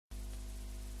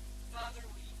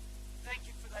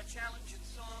challenge in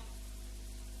song.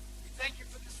 We thank you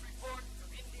for this report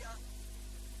from India,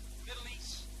 the Middle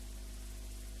East.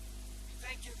 We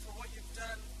thank you for what you've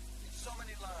done in so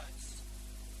many lives.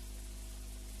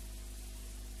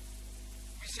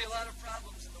 We see a lot of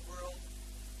problems in the world.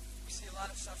 We see a lot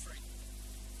of suffering.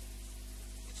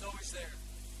 It's always there.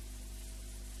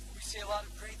 We see a lot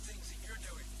of great things that you're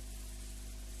doing.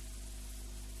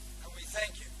 And we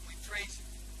thank you. We praise you.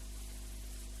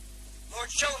 Lord,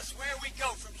 show us where we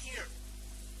go from here,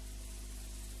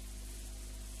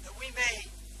 that we may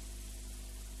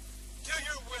do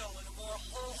your will in a more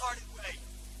wholehearted way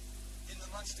in the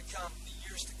months to come, the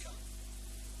years to come.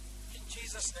 In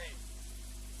Jesus' name,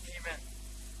 amen.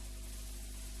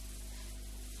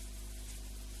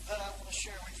 That I want to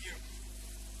share with you.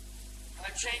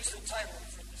 I've changed the title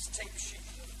from this tape sheet.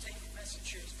 The tape message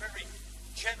here is very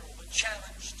general. The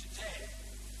challenge today.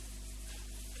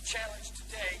 The challenge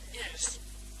today is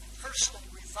personal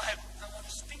revival. I want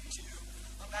to speak to you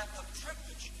about the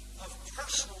privilege of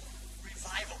personal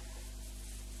revival.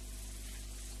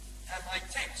 And my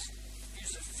text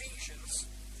is Ephesians,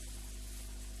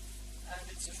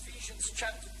 and it's Ephesians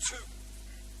chapter 2.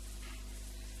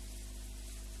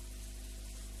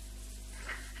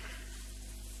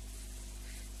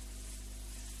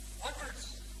 One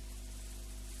verse.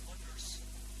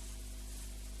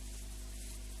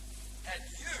 And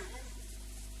you,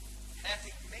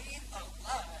 having made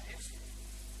alive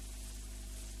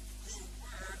who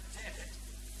were dead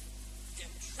in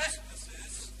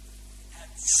trespasses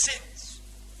and sins,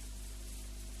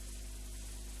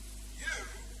 you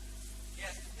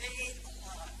hath made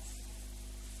alive.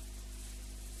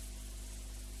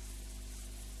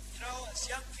 You know, as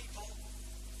young people,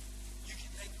 you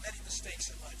can make many mistakes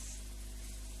in life.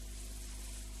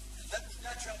 And let me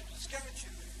not try to discourage you.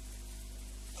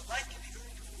 But life can be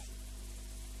very cruel,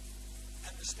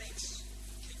 and mistakes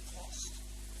can cost.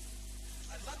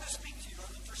 I'd love to speak to you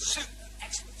on the pursuit of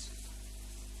excellence,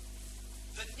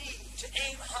 the need to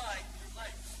aim high in your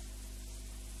life,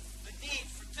 the need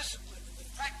for discipline in the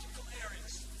practical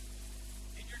areas,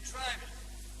 in your driving,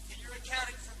 in your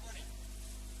accounting for money,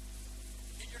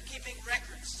 in your keeping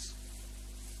records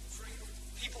for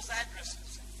people's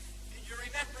addresses, in your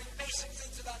remembering basic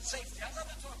things about safety. I'd love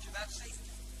to talk to you about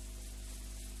safety.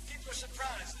 People are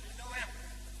surprised that in November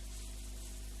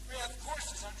we have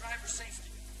courses on driver safety.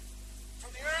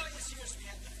 From the earliest years we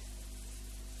had that.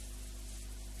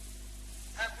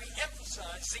 And we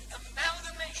emphasize the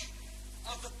amalgamation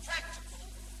of the practical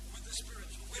with the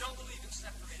spiritual. We don't believe in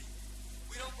separating.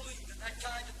 We don't believe in that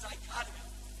kind of dichotomy.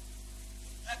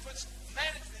 That puts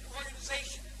management,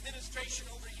 organization, administration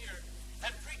over here,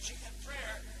 and preaching and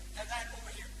prayer, and that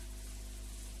over here.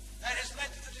 That has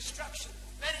led to the destruction of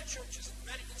many churches and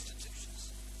many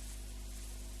institutions.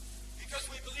 Because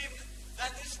we believe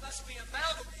that this must be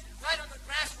amalgamated right on the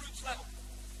grassroots level.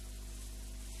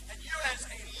 And you as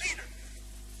a leader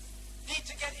need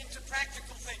to get into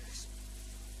practical things.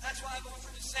 That's why I've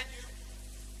offered to send you,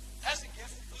 as a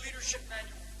gift, the leadership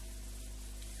manual,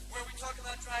 where we talk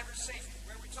about driver safety,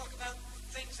 where we talk about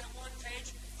things on one page,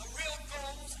 the real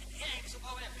goals and aims of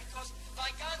OM. Because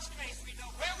by God's grace, we know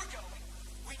where we're going.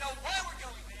 We know why we're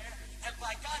going there, and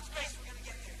by God's grace, we're going to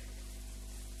get there.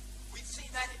 We've seen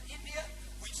that in India.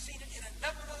 We've seen it in a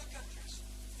number of other countries,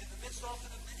 in the midst often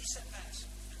of many setbacks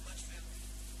and much failure.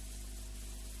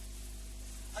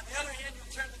 On the other hand,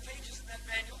 you'll turn the pages of that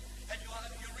manual, and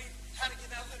you'll read how to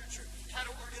give out literature, how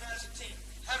to organize a team,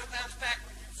 how to bounce back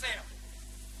when you fail,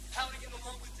 how to get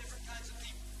along with different kinds of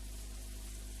people,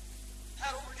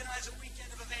 how to organize a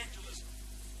weekend of evangelism.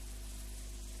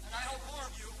 And I hope more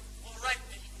of you will write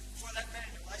me for that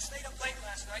manual. I stayed up late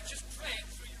last night just praying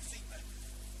through your feedback.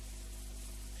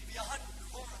 Maybe 100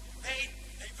 or more of you made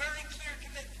a very clear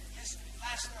commitment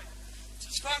last night to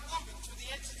start moving to the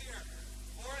ends of the earth.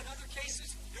 Or in other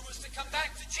cases, it was to come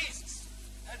back to Jesus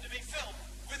and to be filled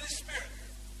with His Spirit.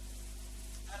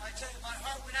 And I tell you, my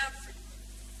heart went out for you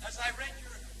as I read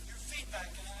your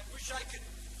feedback, and I wish I could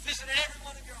visit every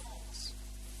one of your homes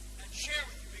and share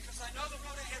with you, because I know the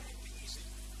road ahead will be easy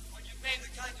when you've made the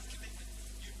kind of commitment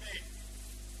you've made.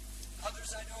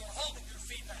 Others I know are holding your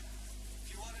feedback.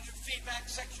 If you want to do feedback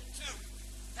section 2,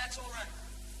 that's all right.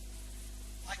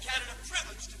 I count it a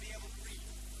privilege to be able to read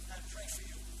and pray for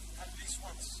you at least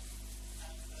once.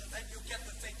 And then you'll get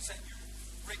the things that you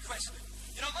requested.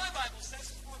 You know, my Bible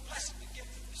says it's more blessed to give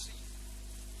than receive.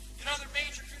 You know, the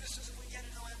major criticism we get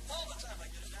in OM all the time, I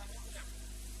get it now more than ever.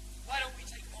 Why don't we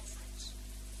take offerings?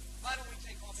 Why don't we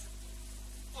take offerings?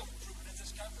 Oh, proven at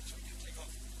this conference we do take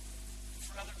offerings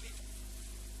for other people.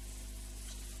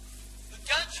 But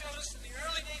God showed us in the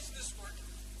early days of this work,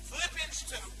 Philippians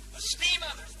 2, esteem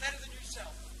others better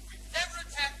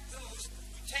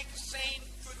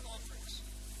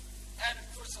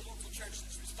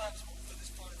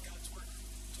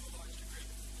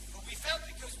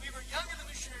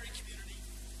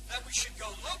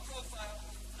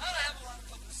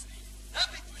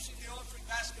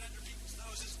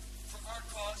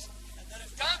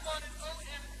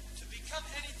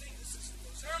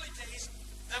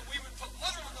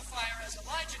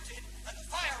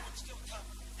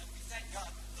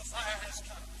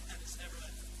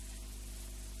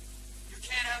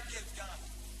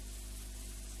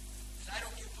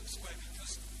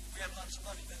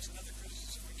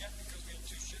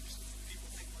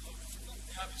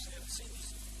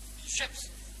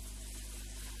ships.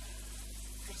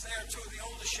 Because they are two of the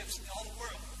oldest ships in the whole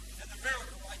world. And the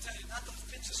miracle, I tell you, not those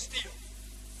bits of steel.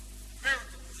 The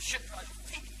miracle of the shipwright,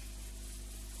 people,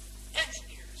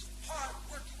 engineers,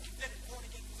 hard-working, committed,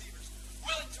 born-again believers,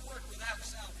 willing to work without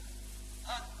salary,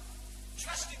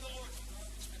 trusting the Lord for their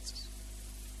own expenses.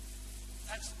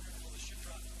 That's the miracle of the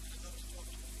shipwright. I'd love to talk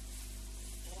to you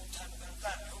a long time about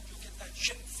that. I hope you'll get that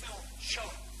ship film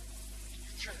shown in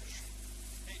your church,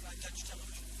 made by Touch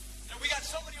Television. Now, we got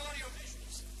so many audio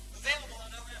visuals available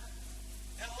on OM,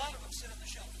 and a lot of them sit on the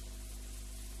shelf.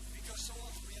 Because so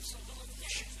often we have so little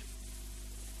initiative.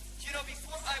 You know,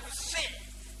 before I was saved,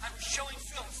 I was showing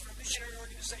films for a missionary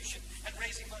organization and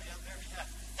raising money on their behalf.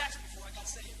 That's before I got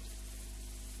saved.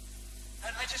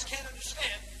 And I just can't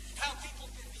understand how people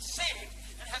can be saved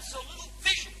and have so little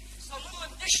vision, so little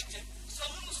initiative, so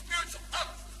little spiritual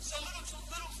up, so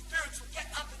little spiritual get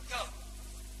up and go.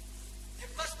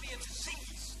 It must be a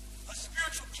disease, a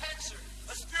spiritual cancer,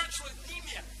 a spiritual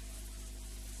anemia.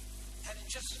 And it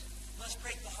just must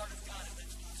break the heart of God if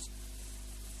that's possible.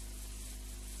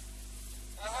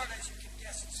 My heart, as you can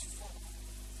guess, is full.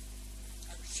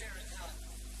 I was sharing how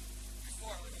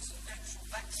before I was an actual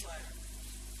backslider.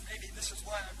 Maybe this is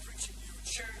why I'm preaching to you and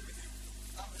sharing with you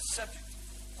on the subject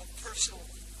of personal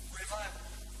revival.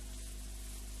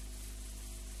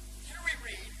 Here we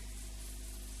read,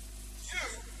 you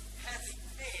have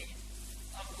made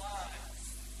alive.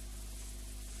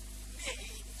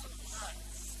 Made alive.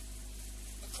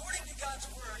 According to God's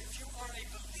word, if you are a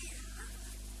believer,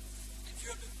 if you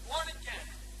have been born again,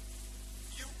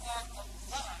 you are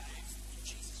alive in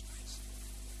Jesus Christ.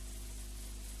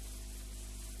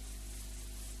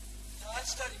 Now, I've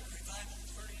studied revival.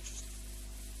 It's very interesting.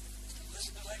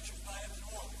 Listen to lectures by Evan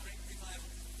Orr, the great revival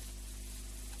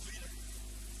leader.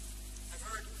 I've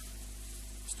heard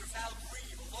Mr. Val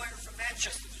Grieve, a lawyer from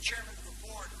Manchester, the chairman of the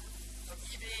board of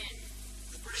EBE,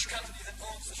 the British company that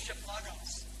owns the ship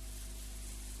Lagos,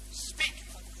 speak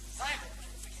of revival.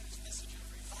 Never forget his message on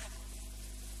revival.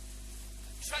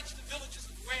 Trudged the villages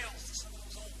of Wales to some of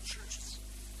those old churches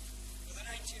where the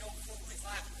 1904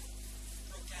 revival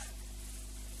broke out.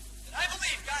 And I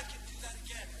believe God can do that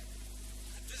again.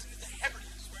 I visited the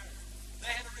Hebrides where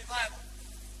they had a revival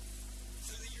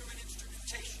through the human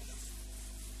instrumentation of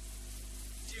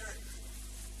dear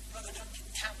Brother Duncan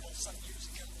Campbell some years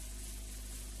ago.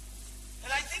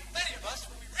 And I think many of us,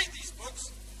 when we read these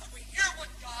books and we hear what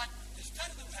God has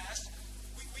done in the past,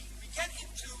 we get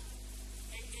into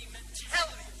a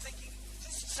mentality of thinking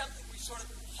this is something we sort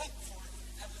of hope for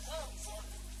and long for.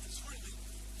 There's really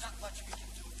not much we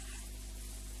can do about it.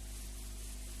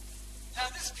 Now,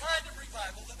 this kind of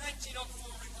revival, the 1904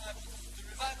 revival, the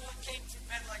revival that came through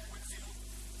men like Whitfield,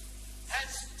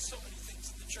 has so many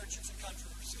things in the church. It's a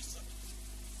controversial subject.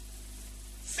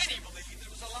 Finney believed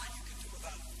there was a lot you could do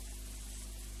about it.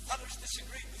 Others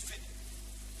disagreed with Finney.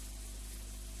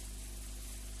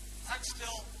 I'm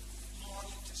still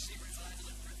longing to see revival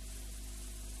in Britain.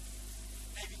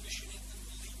 Maybe Mission England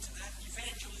will lead to that.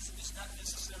 Evangelism is not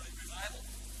necessarily revival.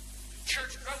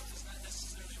 Church growth is not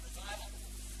necessarily revival.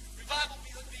 Revival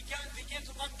begins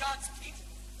among God's people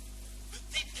with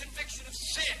deep conviction of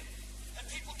sin and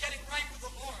people getting right with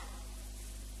the Lord.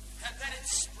 And then it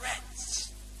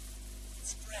spreads. It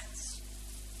spreads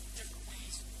in different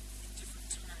ways in different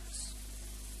times.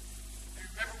 I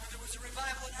remember when there was a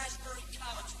revival at Asbury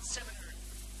College and Seminary.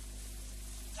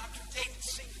 Dr. David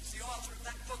Siemens, the author of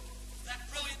that book, that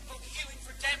brilliant book, Healing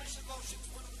for Damaged Emotions,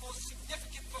 one of the most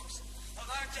significant books of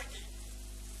our decade.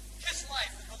 His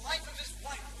life and the life of his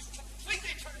wife was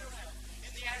completely turned around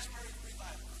in the Asbury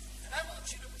revival. And I want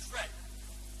you to pray.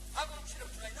 I want you to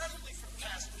pray not only for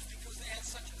pastors because they have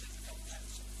such a difficult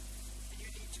task. And you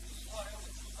need to be loyal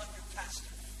and love your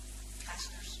pastor.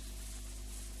 Pastors,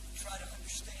 try to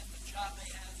understand the job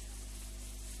they have.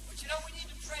 But you know, we need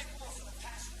to pray more for the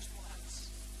pastors' wives.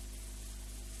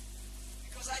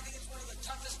 Because I think it's one of the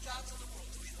toughest jobs in the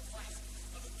world to be the wife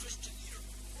of a Christian leader,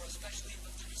 or especially in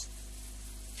the priest.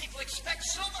 People expect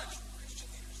so much from Christian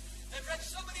leaders. They've read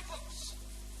so many books.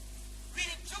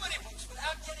 Reading too many books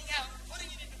without getting out and putting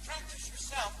it into practice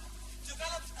yourself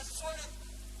develops a sort of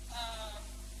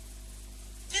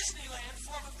Disneyland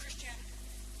form of Christianity.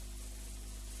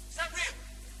 It's not real.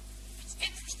 It's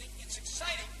interesting. It's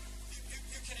exciting.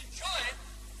 You can enjoy it.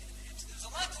 There's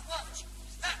a lot to watch.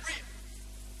 It's not real.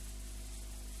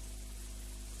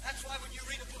 That's why when you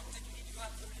read a book, then you need to go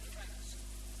out and put it into practice.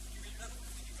 You read another book,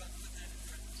 then you go out and put that into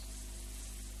practice.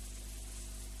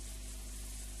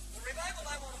 The revival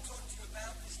I want to talk to you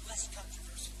about is less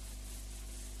controversial.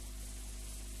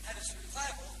 And it's a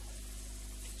revival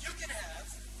that you can have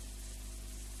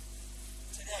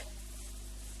today.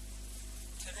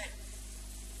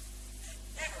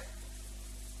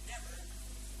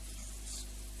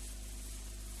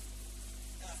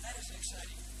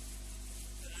 exciting,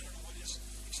 then I don't know what is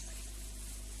exciting.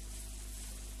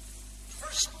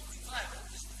 Personal revival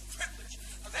is the privilege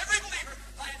of every believer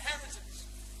by inheritance.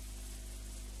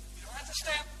 You don't have to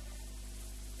stamp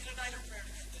in a night of prayer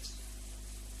to get this.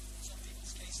 In some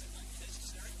people's case, it might be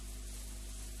necessary.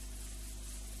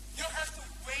 You don't have to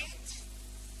wait.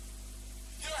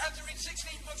 You don't have to read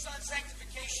 16 books on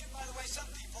sanctification. By the way, some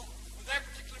people, with their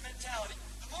particular mentality,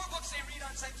 the more books they read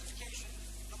on sanctification,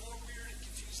 the more weird and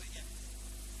confused they get.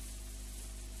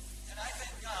 And I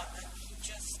thank God that He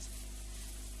just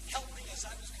helped me as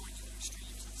I was going to the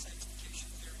extremes on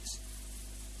sanctification theories.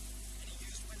 And He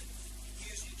used women.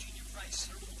 He used Eugenia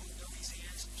Price, her little book, No Easy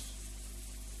Answers.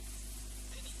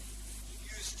 And he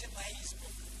used Tim LaHaye's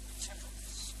book,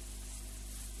 Temperance.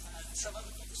 And some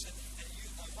other books. And He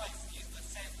used my wife, He used my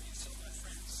family, He used some of my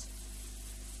friends.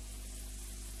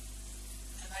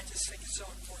 And I just think it's so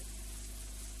important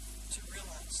to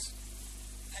realize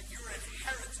that your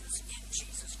inheritance in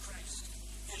Jesus Christ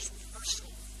is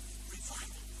personal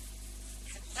revival.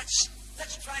 And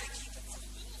let's try to keep it a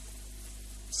little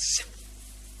simple.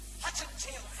 Hudson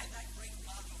Taylor had that great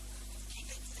motto of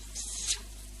keeping things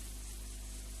simple.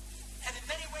 And in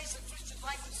many ways, the Christian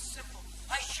life is simple.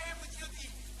 I shared with you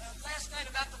last night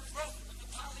about the growth of the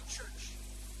Nepali church.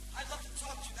 I'd love to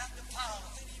talk to you about Nepal.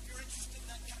 If any of you are interested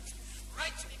in that country,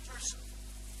 write to me personally.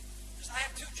 Because I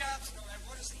have two jobs now.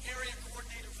 One is the area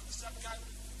coordinator for the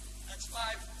subcontinent. That's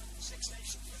 5-6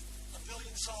 nations with 1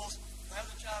 billion souls. My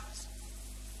other job is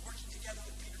working together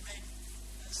with Peter Maiden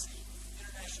as the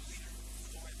international leader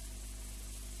for the web.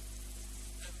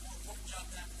 I have a more important job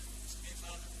than that is to be a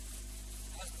father,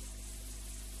 husband.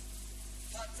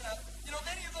 But,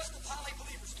 many of those Nepali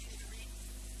believers can't even read.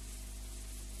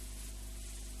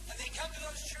 And they come to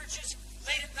those churches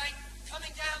late at night,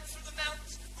 coming down through the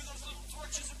mountains with those little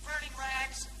torches and burning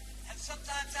rags. And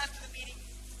sometimes after the meeting,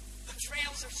 the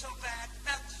trails are so bad, the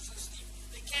mountains are so steep,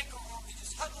 they can't go home. They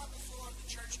just huddle on the floor of the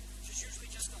church, which is usually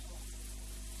just a home.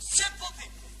 Simple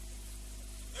people.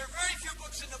 There are very few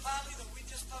books in Nepali, though we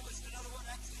just published another one,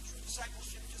 actually True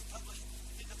Discipleship, just published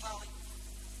in Nepali.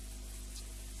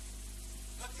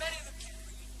 But many of them can't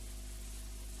read.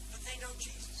 But they know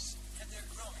Jesus, and they're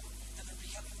growing, and they're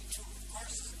becoming mature. Of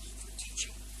course, there's a need for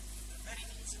teaching. There are many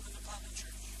needs in the Nepali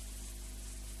church.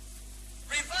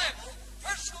 Revival,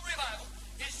 personal revival,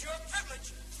 is your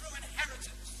privilege through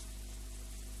inheritance.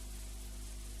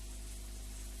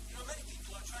 Many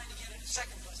people are trying to get in a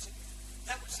second blessing,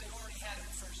 that which they already had in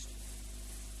first.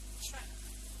 That's right.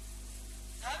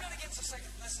 Now, I'm not against the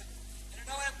second blessing. And I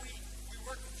know that we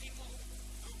work with people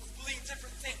who believe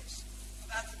different things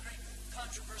about the great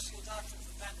controversial doctrine of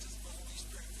the baptism of the Holy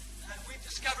Spirit. And we've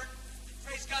discovered, and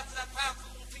praise God for that powerful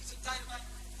little piece of dynamite,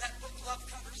 that book Love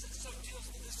covers that so deals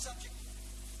with this subject.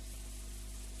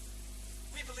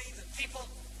 We believe that people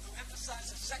who emphasize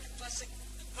the second blessing,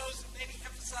 and those who maybe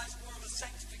emphasize more of a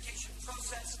sanctification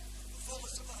process, the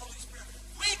fullness of the Holy Spirit,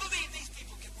 we believe these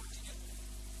people can work together.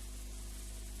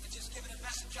 I just given a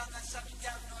message on that subject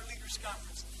down in our leaders'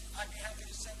 conference. I'd be happy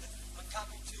to send a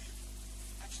copy to you.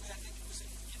 Actually, I think it was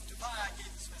in Dubai I gave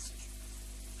this message.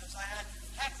 As I had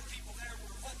half the people there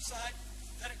were one side,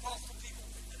 Pentecostal people,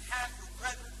 and half were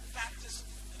Brethren, Baptists,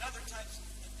 and other types.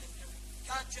 And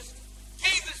God just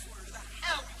gave this word about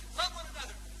how we can love one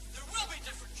another. There will be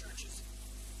different churches.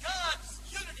 God's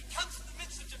unity comes in the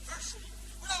midst of diversity.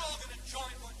 We're not all going to join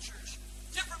one church.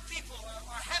 Different people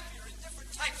are happier in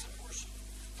different types of worship.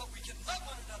 But we can love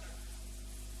one another.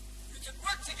 We can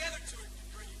work together to a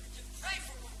degree. We can pray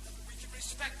for one another. We can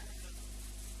respect one another.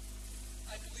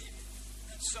 I believe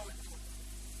that's so important.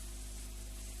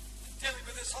 In dealing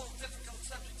with this whole difficult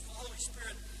subject of the Holy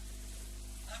Spirit,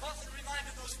 I'm often reminded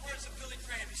of those words of Billy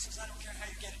Graham. He says, I don't care how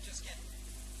you get it, just get it.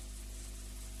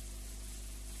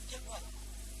 Get what?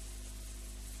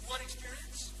 One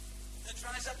experience that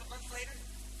dries up a month later?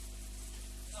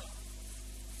 No.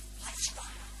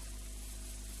 Lifestyle.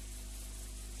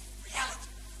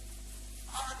 Reality.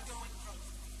 Ongoing growth.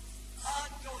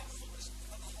 Ongoing fullness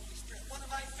of the Holy Spirit. One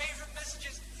of my favorite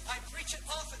messages, I preach it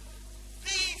often.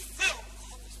 Be filled with the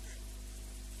Holy Spirit.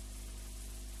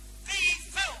 Be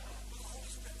filled with the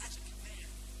Holy Spirit. That's a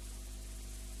command.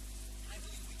 I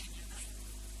believe we can unite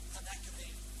on that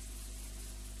command.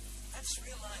 Let's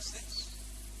realize this.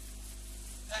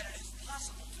 That it is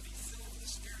possible to be filled with the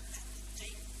Spirit at the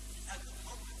date, at the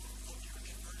moment of your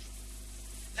conversion.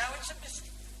 Now, it's a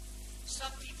mystery.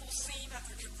 Some people seem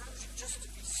after conversion just to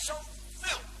be so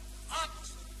filled,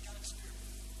 obviously, with God's Spirit.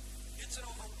 It's an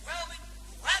overwhelming,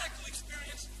 radical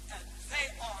experience, and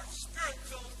they are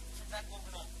Spirit-filled from that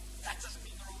moment on. That doesn't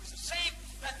mean they're always the same.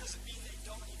 That doesn't mean they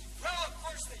don't need to grow. Of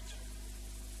course they do.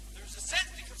 There's a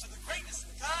sense because of the greatness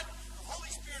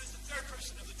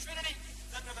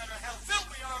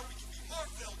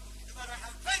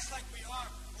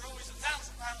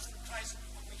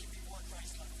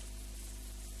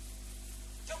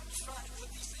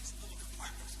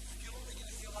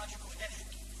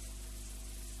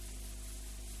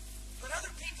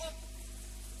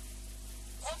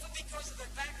because of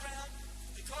their background,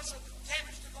 because of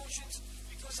damaged emotions,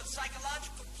 because of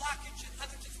psychological blockage and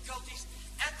other difficulties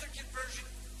at their conversion,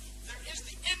 there is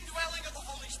the indwelling of the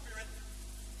Holy Spirit,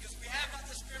 because we have not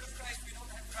the Spirit of Christ, we don't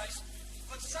have Christ,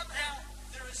 but somehow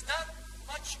there is not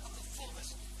much of the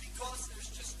fullness, because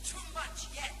there's just too much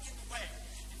yet in the way,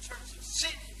 in terms of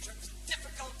sin, in terms of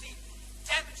difficulty,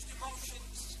 damaged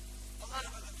emotions, a lot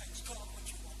of other things. Call them what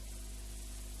you want.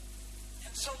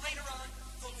 And so later on,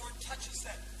 the Lord touches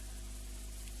them,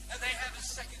 and they have a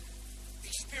second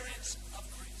experience of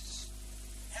grace.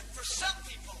 And for some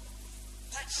people,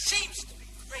 that seems to be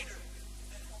greater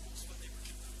than almost when they were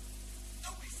converted.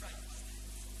 Don't be frightened by that.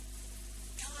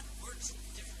 God works in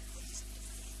different ways.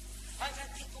 I've had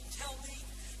people tell me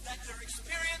that their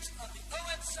experience of the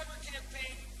OM summer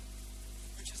campaign,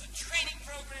 which is a training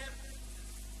program,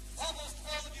 almost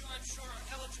all of you, I'm sure, are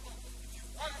eligible if you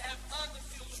want to have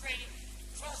on-the-field training,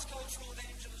 cross-cultural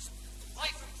evangelism,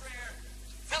 life of prayer,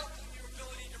 developing your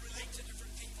ability to relate to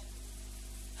different people,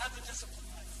 have the discipline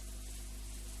life.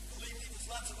 Believe me, there's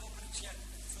lots of openings yet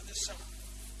for this summer.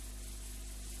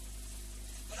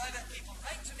 But I've had people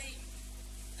write to me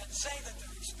and say that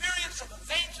their experience of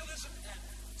evangelism and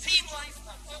team life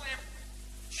on OM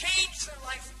changed their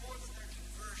life more than their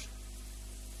conversion.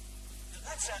 Now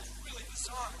that sounds really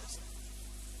bizarre, doesn't it?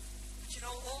 But you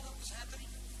know, all that was happening?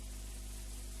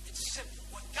 It's simple.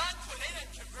 What God put in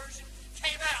conversion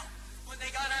came out when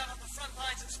they got out on the front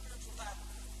lines of spiritual battle.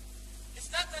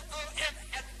 It's not that OM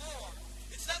had more.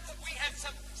 It's not that we had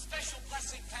some special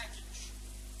blessing package.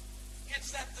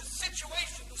 It's that the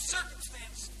situation, the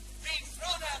circumstance, being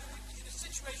thrown out in a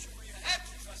situation where you had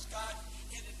to trust God,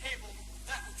 it enabled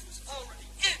that which was already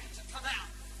in to come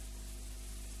out.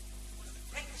 One of the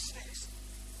great mistakes,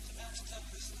 I was about to tell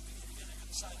you this in the beginning, I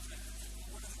got sidetracked, but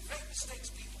one of the great mistakes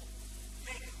people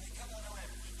make when they come on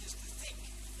OM is to think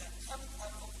that coming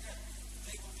on OM,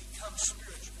 they will become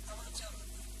spiritual. I want to tell you,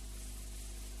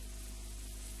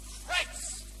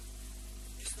 Christ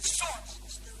is the source of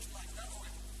spiritual life, not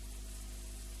OM.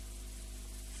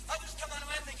 Others come on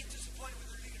OM, they get disappointed with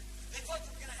their leader. They thought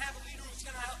they were going to have a leader who's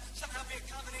going to somehow be a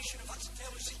combination of Hudson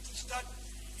Taylor, C.T. Studd,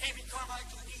 Amy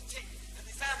Carmichael, and E.T. And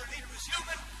they found their leader was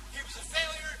human, he was a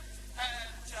failure,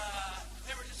 and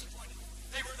they were disappointed.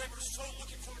 They were so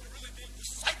looking forward to really being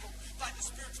discipled by the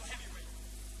spiritual heavyweight.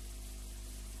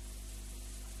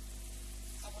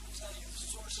 I want to tell you, the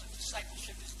source of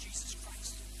discipleship is Jesus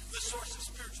Christ. The source of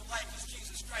spiritual life is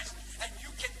Jesus Christ. And you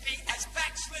can be as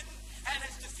backslidden and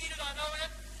as defeated on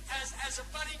OM as a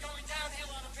bunny going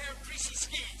downhill on a pair of greasy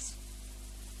skis.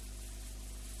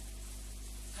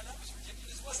 And that was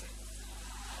ridiculous, wasn't it?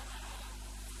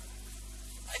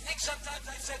 I think sometimes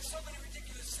I've said so many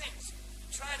ridiculous things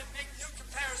trying to make new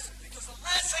comparisons, because the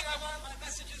last thing I want in my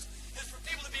messages is for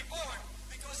people to be bored,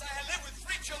 because I live with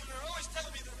 3 children who are always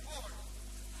telling me they're bored.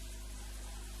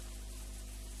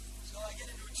 So I get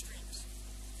into extremes.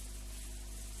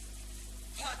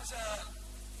 But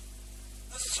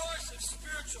the source of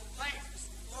spiritual life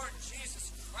is the Lord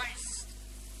Jesus Christ.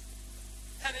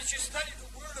 And as you study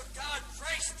the Word of God,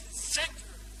 Christ is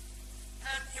center.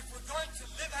 And if we're going to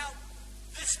live out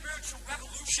this spiritual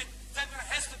revolution, then there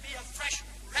has to be a fresh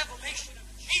revelation of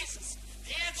Jesus.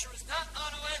 The answer is not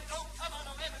on OM. Don't come on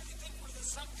OM if you think we're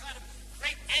some kind of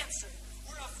great answer.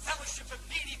 We're a fellowship of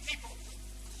needy people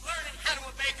learning how to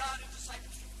obey God in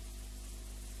discipleship.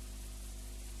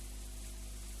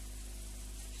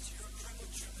 It's your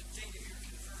privilege from the date of your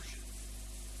conversion,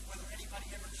 whether anybody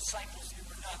ever disciples you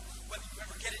or not, whether you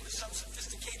ever get into some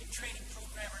sophisticated training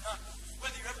program or not,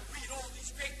 whether you ever read all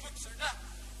these great books or not.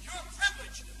 Your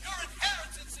privilege, your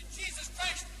inheritance in Jesus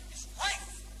Christ is life.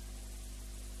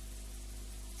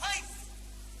 Life.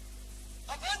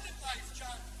 Abundant life,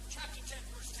 John chapter 10,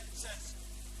 verse 10 says.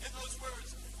 In those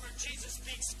words where Jesus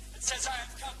speaks and says, I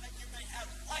have come that you may have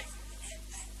life, and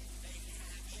that you may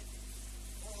have it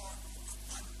more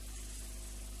abundantly.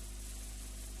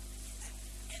 That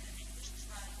enemy is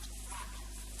trying to rob you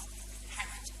of your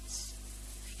inheritance.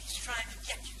 He's trying to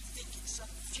get you to think it's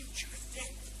some future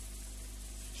event.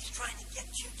 He's trying to get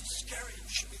you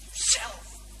discouraged with yourself,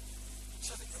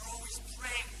 so that you're always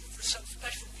praying for some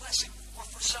special blessing, or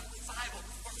for some revival,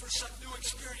 or for some new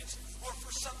experience, or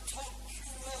for some total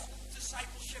cure-all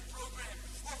discipleship program,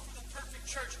 or for the perfect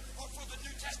church, or for the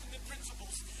New Testament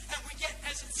principles. And we get,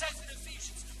 as it says in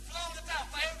Ephesians, blown about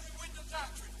by every wind of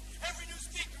doctrine. Every new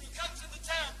speaker who comes into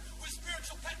town with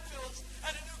spiritual pet pills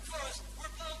and a new chorus,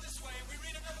 we're blown this way, and we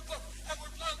read another book, and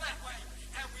we're blown that way.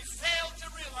 And we fail to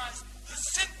realize the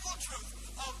simple truth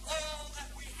of all that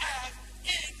we have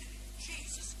in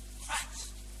Jesus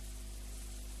Christ.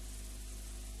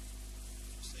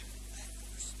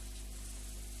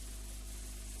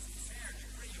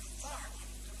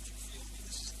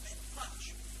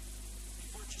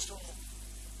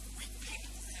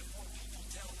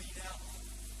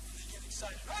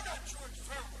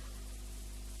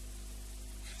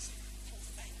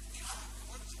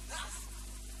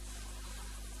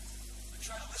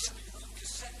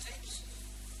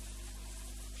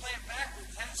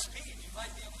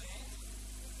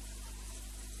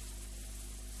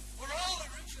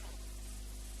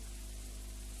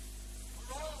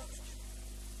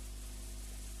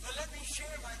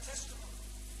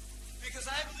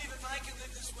 Because I believe if I can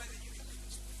live this way, then you can live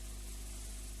this way.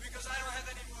 Because I don't have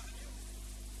any more than you.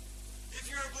 If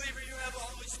you're a believer, you have the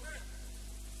Holy Spirit.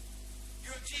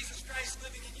 You have Jesus Christ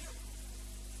living in you.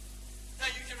 Now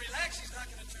you can relax. He's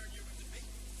not going to turn you into me.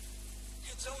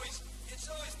 It's always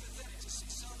pathetic to see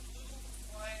some little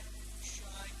quiet,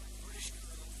 shy British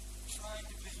girl trying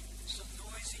to be some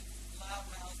noisy,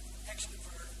 loudmouth,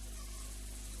 extrovert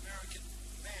American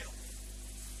male.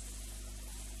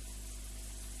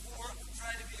 Or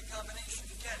try to be a combination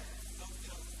again of,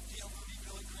 D.L. Moody,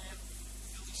 Billy Graham,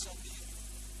 Billy Sunday,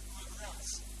 whoever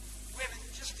else. Women,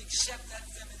 just accept that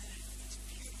femininity. It's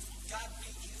beautiful. God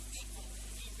made you equal.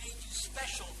 He made you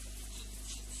special.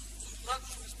 He loves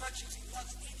you as much as he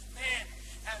loves each man.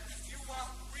 And if you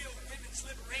want real women's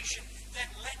liberation, then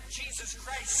let Jesus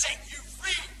Christ set you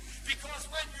free. Because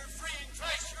when you're free in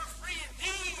Christ, you're free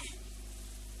indeed.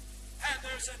 And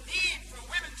there's a need for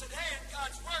women today in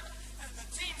God's work. And the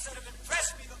teams that have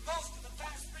impressed me the most in the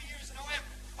past 3 years in OM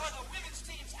are the women's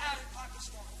teams out in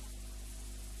Pakistan.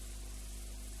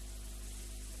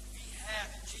 We have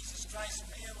in Jesus Christ,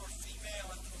 male or female,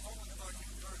 at the moment of our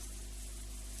new birth,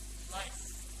 life.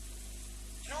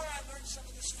 You know where I learned some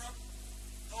of this from?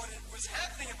 Though it was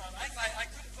happening in my life, I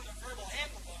couldn't put a verbal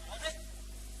handlebar on it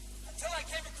until I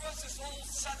came across this old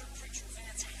Southern preacher,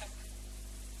 Vance Havner.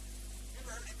 You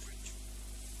ever heard him preach?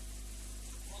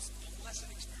 The most blessed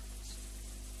experience.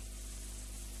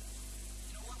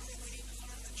 You know, one thing we need to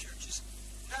learn in the church is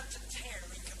not to tear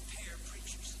and compare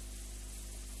preachers.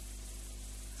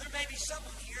 There may be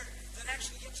someone here that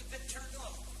actually gets a bit turned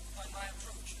off by my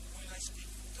approach and the way I speak.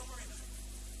 Don't worry about it.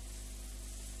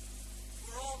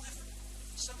 We're all different.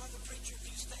 Some other preacher, if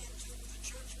you stay in tune with the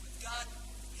church and with God,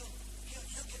 he'll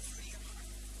get through to your heart.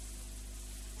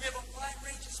 We have a wide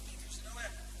range of speakers in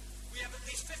OM. We have at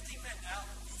least 50 men now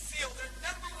who feel their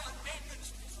number one main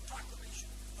ministry is the proclamation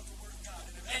of the Word of God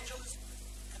and evangelism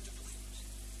and to believers.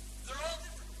 They're all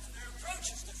different, and their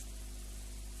approach is different.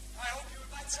 I hope you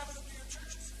invite some of them to your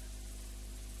churches.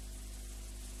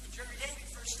 When Jerry Davey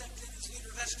first stepped in as leader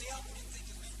of STL, we didn't think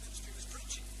his main ministry was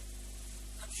preaching.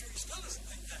 I'm sure he still doesn't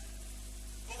think that.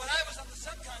 But when I was on the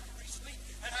subcontinent recently,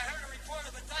 and I heard a report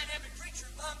of a dynamic preacher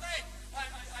in Bombay,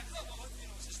 I thought, well,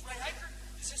 is this Ray Hiker?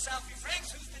 Is this Alfie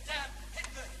Franks? Who's been down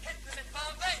hitting them in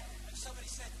Bombay? And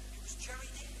somebody said, it was Jerry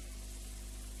Davey.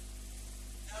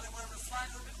 Now they want to fly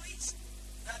to the Middle East.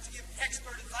 Not to give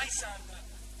expert advice on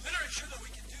literature, though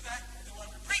we can do that. They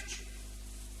want to preach.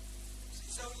 See,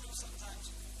 so,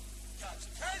 sometimes God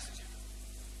surprises you.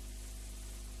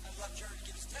 I'd love Jerry to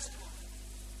give his testimony.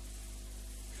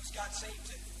 Because God saved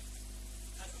him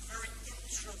out of a very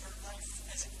introvert life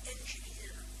as an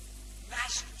engineer,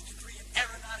 master's degree in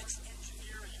aeronautics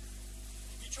engineering.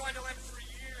 He joined OM for a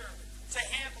year to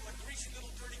handle a greasy little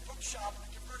dirty bookshop in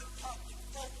a converted pub in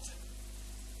Bolton,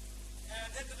 and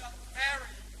ended up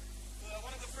marrying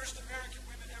one of the first American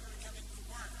women ever to come into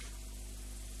work.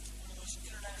 One of those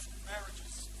international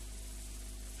marriages.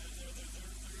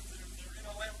 They're in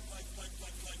OM like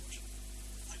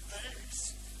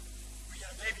babies. We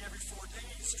got a baby every 4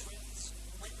 days, twins.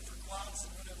 We're waiting for quads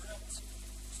and whatever else.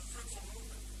 It's a fruitful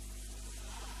movement.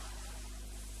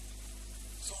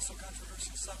 It's also a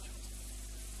controversial subject.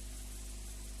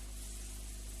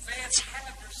 Vance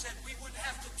Havner said we wouldn't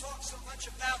have to talk so much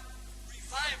about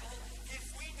revival if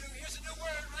we knew. Here's a new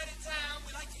word, write it down.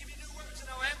 We like to give you new words in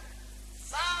OM.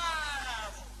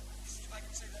 Vival. See if I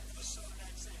can say that with a southern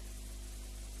accent.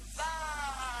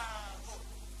 Vival.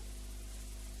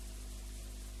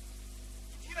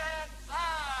 If you had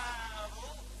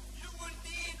vival, you would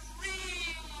need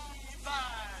revival.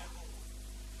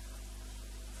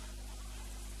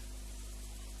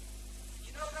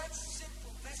 You know, that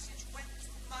simple message went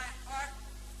through my heart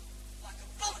like a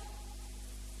bullet.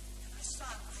 And I saw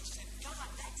it and I said, God,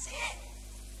 that's it.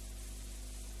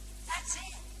 That's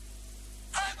it.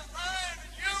 I'm alive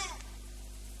in you.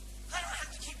 I don't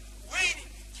have to keep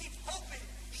waiting, keep hoping.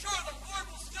 Sure, the Lord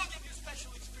will still give you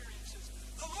special experiences.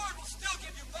 The Lord will still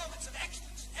give you moments of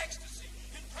ecstasy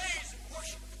in praise and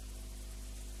worship.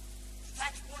 But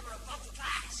that's water above the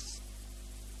glass.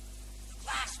 The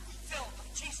glass will be filled by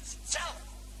Jesus himself.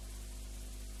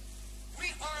 We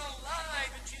are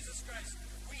alive in Jesus Christ.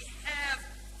 We have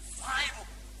vital.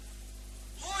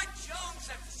 Lloyd Jones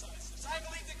emphasized this. I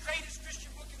believe the greatest Christian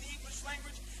book in the English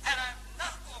language, and I'm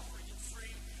not offering it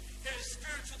free, is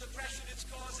Spiritual Depression, Its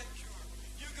Cause and Cure.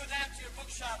 You go down to your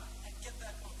bookshop and get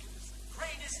that book. It is the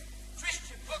greatest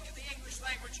Christian book in the English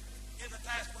language in the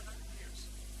past 100 years.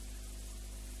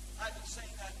 I've been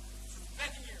saying that for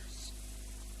many years.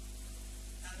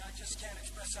 And I just can't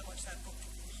express how much that book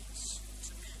means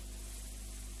to me.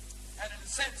 And in a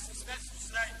sense, this message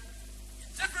tonight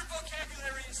Different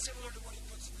vocabulary is similar to what he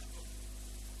puts in that book.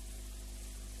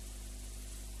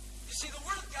 You see, the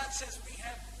Word of God says we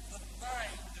have the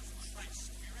mind of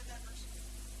Christ. Have you read that verse?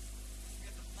 We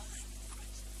have the mind of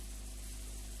Christ.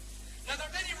 Now, there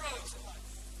are many roads in life.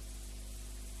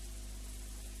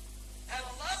 And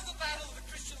a lot of the battle of the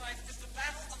Christian life is the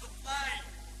battle of the mind.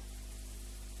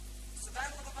 It's the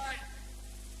battle of the mind.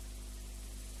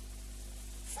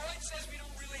 Freud says we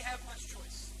don't really have much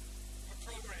choice. We're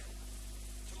programmed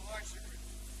to a large degree.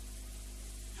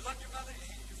 You love your mother, you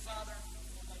hate your father,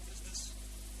 you don't like business.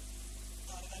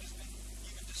 A lot of that has been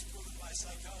even disproven by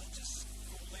psychologists,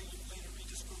 who will later be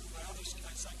disproven by other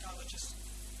psychologists.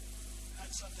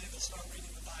 And someday they'll start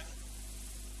reading the Bible.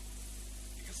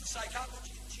 Because the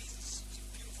psychology of Jesus, it's a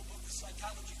beautiful book, The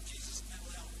Psychology of Jesus and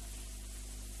Mental Health.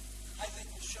 I think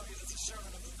will show you that the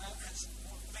Sermon on the Mount has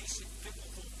more basic,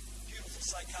 biblical, beautiful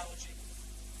psychology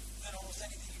than almost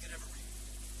anything you could ever read.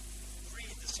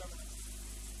 Read the Sermon on the Mount.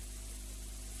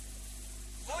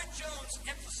 Lloyd Jones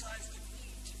emphasized the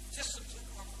need to discipline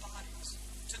our bodies,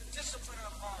 to discipline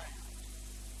our mind.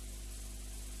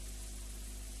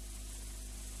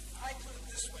 I put it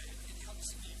this way, it comes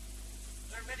to me.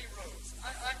 There are many roads.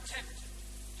 I'm tempted.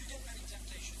 You get many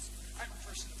temptations. I'm a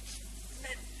person of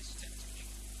tremendous temptation.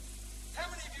 How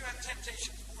many of you have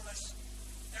temptations more or less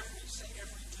every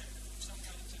day? Some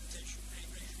kind of temptation. Raise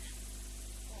your hand.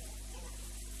 Oh, Lord.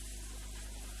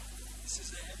 This is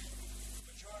a heavy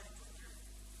majority group here.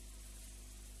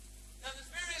 Now,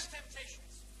 there's various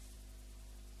temptations.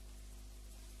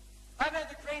 I've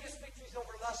had the greatest victories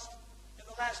over lust in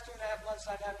the last 2.5 months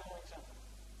I've had in a long time.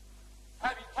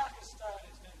 I mean, Pakistan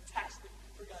is fantastic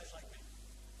for guys like me.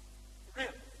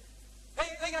 Really.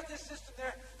 They got this system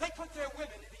there. They put their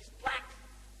women in these black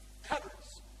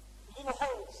cupboards, little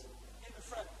holes in the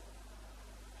front.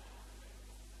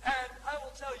 And I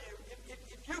will tell you,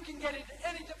 if you can get into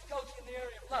any difficulty in the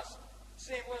area of lust,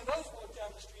 seeing one of those walk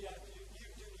down the street after you, you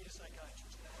do need a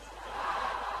psychiatrist.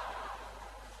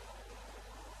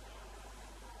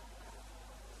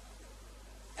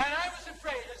 And I was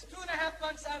afraid, as 2.5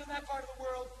 months out in that part of the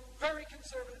world, very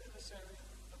conservative in this area,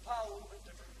 Nepal a little bit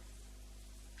different.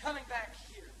 Coming back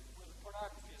here, where the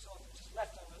pornography is often just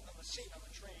left on the seat on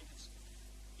the train.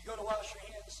 You go to wash your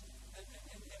hands, and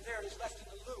there it is left in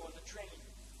the loo on the train.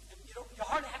 And you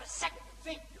hardly have a second to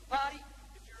think. Your body,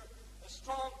 if you're a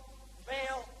strong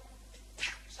male,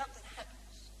 something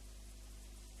happens.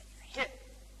 And you're hit.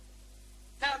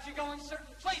 Now, if you go in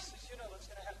certain places, you know what's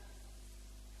going to happen.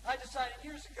 I decided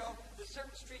years ago that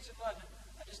certain streets in London,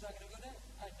 I'm just not going to go down.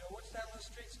 I know what's down those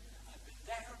streets. I've been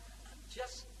down. I'm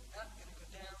just not going to go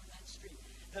down that street.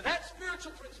 Now, that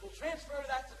spiritual principle, transfer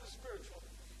that to the spiritual,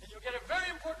 and you'll get a very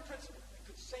important principle that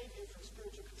could save you from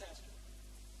spiritual catastrophe.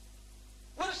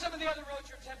 What are some of the other roads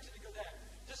you're tempted to go down?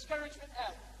 Discouragement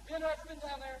out. Have you ever been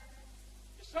down there?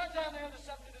 You start down there and there's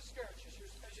something that discourages you.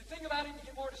 As you think about it, you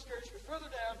get more discouraged. You go further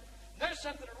down, and there's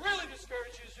something that really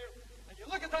discourages you. And you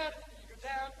look at that, and you go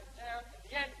down and down. In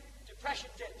the end,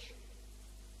 depression ditch.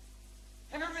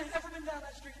 Have you ever been down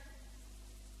that street?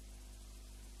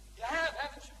 You have,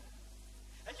 haven't you?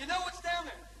 And you know what's down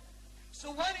there.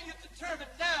 So why don't you determine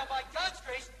now, by God's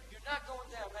grace, you're not going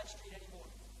down that street anymore.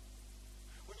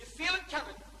 When you feel it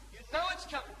coming, you know it's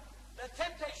coming, that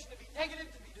temptation to be negative,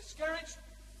 to be discouraged,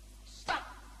 stop.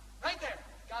 Right there,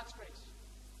 God's grace.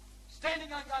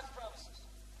 Standing on God's promises.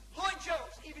 Lloyd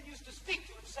Jones even used to speak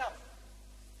to himself.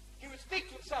 He would speak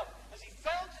to himself as he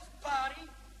felt his body,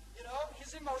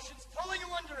 his emotions pulling in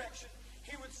one direction.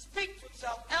 He would speak to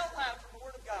himself out loud from the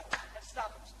Word of God and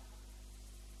stop himself.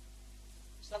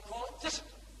 Some call it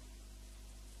discipline.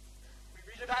 We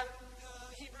read about it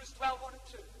in Hebrews 12, 1 and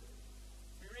 2.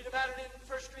 We read about it in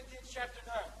 1 Corinthians chapter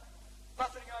 9.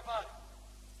 Buffeting our body.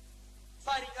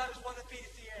 Fighting God as one that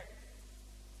beateth the air.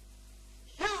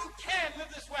 You can live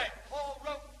this way. Paul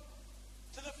wrote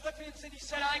to the Philippians and he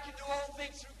said, I can do all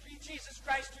things through Jesus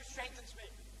Christ who strengthens me.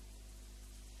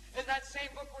 In that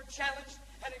same book we're challenged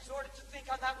and exhorted to think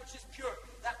on that which is pure,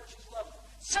 that which is lovely.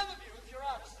 Some of you, if you're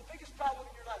honest, the biggest problem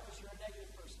in your life is you're a negative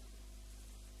person.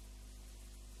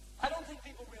 I don't think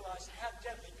people realize how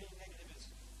deadly being negative is.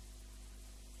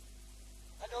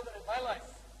 I know that in my life,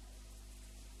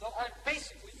 though I'm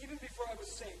basically, even before I was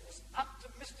saved, was an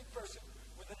optimistic person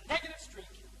with a negative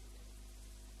streak,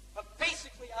 but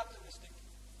basically optimistic,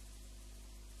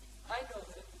 I know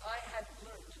that if I hadn't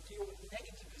learned to deal with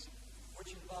negativism,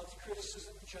 which involves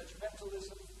criticism,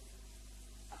 judgmentalism,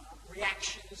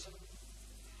 reactionism,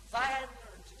 if I hadn't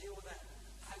learned to deal with that,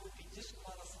 I would be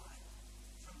disqualified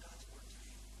from God's Word to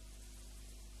me.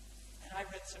 And I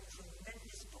read some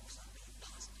tremendous books on being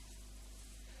positive.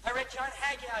 I read John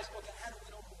Haggai's book on how to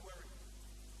win over worry.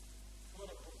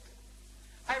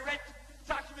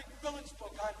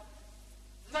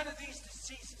 none of these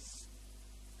diseases,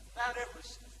 Mount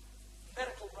Everest,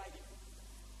 medical writing.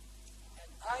 And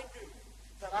I knew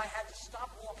that I had to stop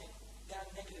walking down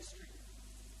Negative Street.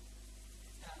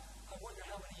 Now, I wonder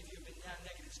how many of you have been down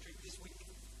Negative Street this week,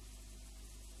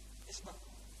 this month.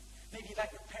 Maybe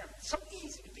about your parents. So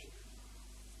easy to be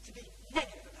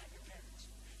negative about your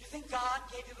parents. You think God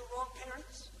gave you the wrong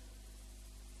parents?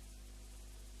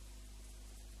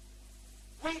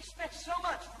 We expect so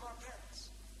much from our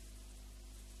parents.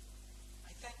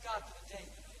 I thank God for the day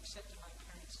that I accepted my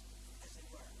parents as they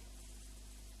were.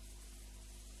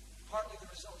 Partly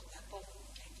the result of that, both of them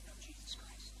came to know Jesus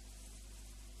Christ.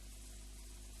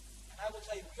 And I will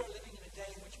tell you, we are living in a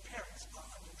day in which parents are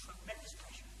under tremendous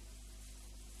pressure.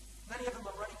 Many of them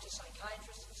are running to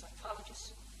psychiatrists and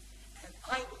psychologists. And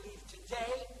I believe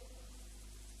today,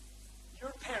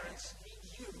 your parents need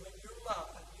you and your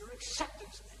love and your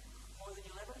acceptance of them more than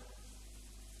you'll ever know.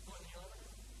 More than you'll ever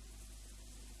know.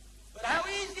 But how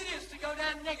easy it is to go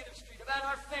down Negative Street about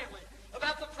our family,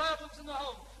 about the problems in the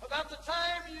home, about the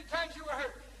times you were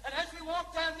hurt. And as we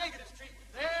walk down Negative Street,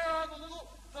 there are the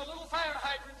little fire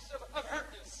hydrants of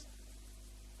hurtness.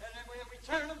 And then when we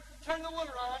turn the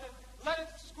water on and let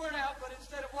it squirt out, but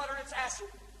instead of water, it's acid.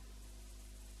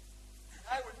 And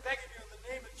I would beg of you in the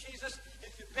name of Jesus,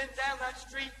 if you've been down that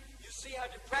street, you see how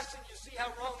depressing, you see how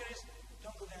wrong it is,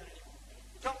 don't go down anymore.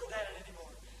 Don't go down it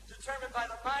anymore. Determined by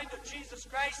the mind of Jesus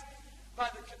Christ, by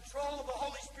the control of the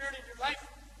Holy Spirit in your life,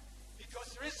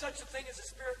 because there is such a thing as a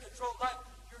spirit-controlled life.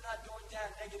 You're not going down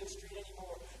Negative Street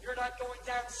anymore. You're not going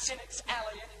down Cynic's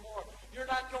Alley anymore. You're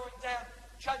not going down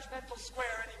Judgmental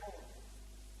Square anymore.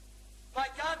 By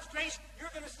God's grace,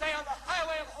 you're going to stay on the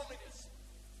highway of holiness.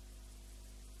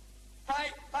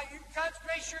 By God's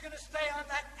grace, you're going to stay on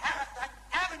that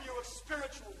avenue of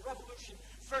spiritual revolution.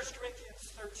 1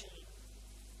 Corinthians 13.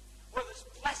 Where there's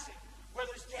blessing, where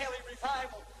there's daily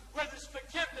revival, where there's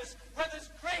forgiveness, where there's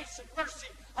grace and mercy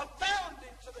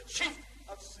abounding to the chief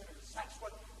of sinners. That's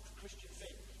what the Christian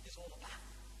faith is all about.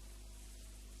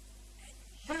 And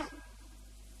you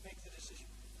make the decision.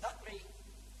 Not me,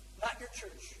 not your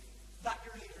church, not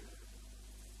your leader.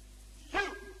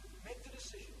 You make the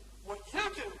decision. What you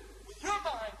do with your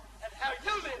mind and how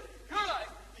you live your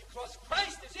life, because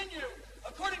Christ is in you,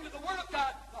 according to the Word of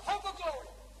God, the hope of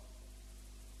glory.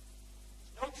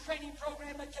 There's no training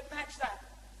program that can match that.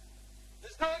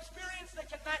 There's no experience that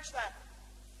can match that.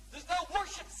 There's no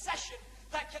worship session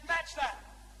that can match that.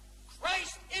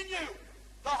 Christ in you,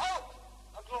 the hope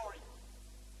of glory.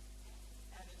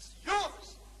 And it's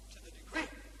yours to the degree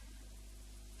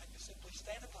that you simply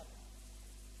stand upon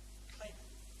it, claim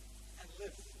it, and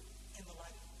live in the light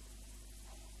of it.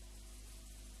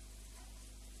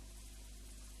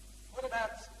 What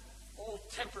about Old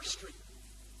Temper Street?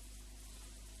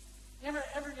 You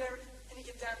ever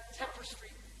get down Temper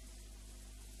Street?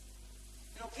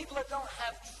 You know, people that don't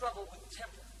have trouble with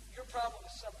temper, your problem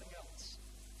is something else.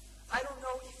 I don't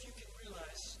know if you can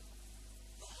realize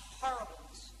the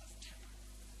horribleness of temper.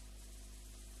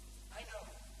 I know.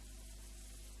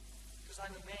 Because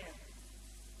I'm a man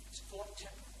who's full of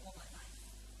temper all my life.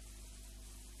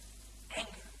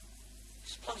 Anger,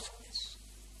 explosiveness.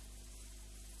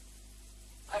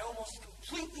 I almost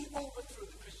completely overthrew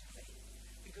the Christian faith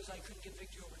because I couldn't get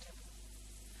victory over temper.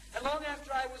 And long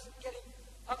after I was getting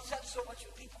upset so much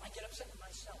with people, I get upset with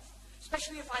myself.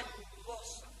 Especially if I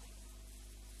lost something.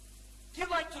 Do you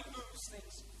like to lose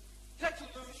things? Do you like to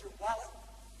lose your wallet?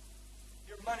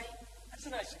 Your money? That's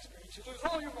a nice experience. You lose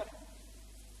all your money.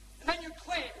 And then you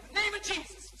claim, in the name of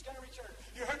Jesus, it's going to return.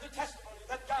 You heard the testimony of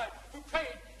that guy who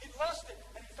prayed. He lost it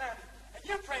and he found it. And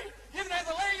you prayed. You even had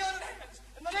the laying on of hands.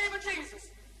 In the name of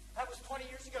Jesus. That was 20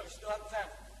 years ago. You still haven't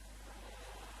found it.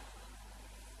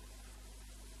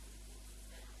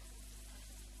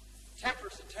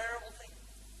 Temper is a terrible thing.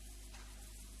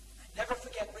 I never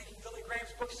forget reading Billy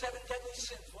Graham's book, 7 Deadly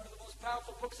Sins, one of the most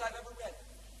powerful books I've ever read.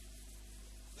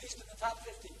 At least in the top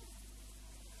 50.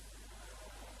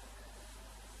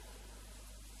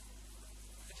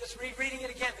 I just reading it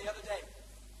again the other day.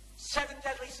 7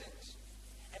 Deadly Sins.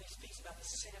 And he speaks about the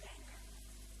sin of anger.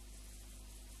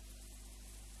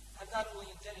 I'm not only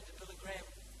indebted to Billy Graham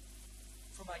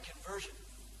for my conversion.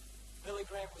 Billy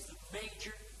Graham was the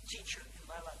major teacher in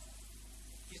my life.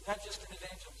 He's not just an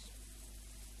evangelist.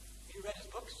 You read his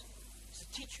books? He's a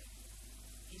teacher.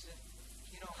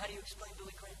 How do you explain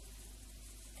Billy Graham?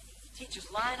 And he teaches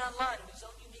line on line in his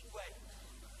own unique way.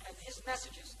 And his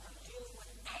messages on dealing with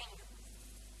anger.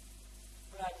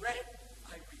 When I read it,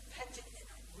 I repented and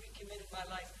I recommitted my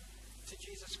life to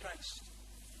Jesus Christ.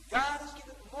 God has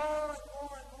given more and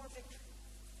more and more victory.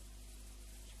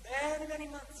 Many, many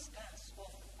months pass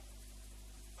often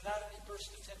without any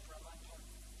burst of temper on my part.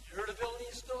 Irritability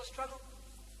is still a struggle.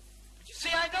 But you see,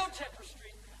 I know Temper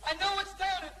Street. I know what's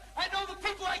down it. I know the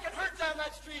people I can hurt down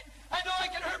that street. I know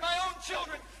I can hurt my own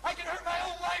children. I can hurt my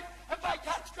own wife. And by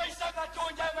God's grace, I'm not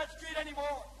going down that street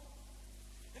anymore.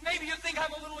 And maybe you think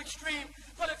I'm a little extreme,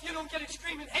 but if you don't get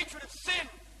extreme in hatred of sin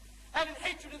and in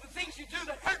hatred of the things you do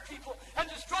that hurt people and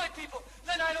destroy people,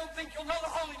 then I don't think you'll know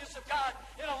the holiness of God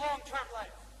in a long-term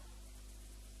life.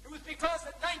 It was because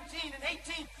at 19 and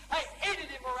 18, I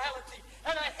hated immorality,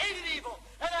 and I hated evil,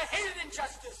 and I hated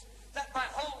injustice, that my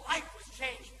whole life was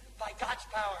changed by God's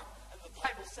power. And the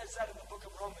Bible says that in the book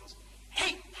of Romans.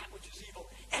 Hate that which is evil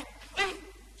and cling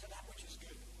to that which is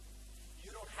good. You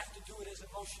don't have to do it as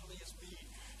emotionally as me.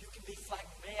 You can be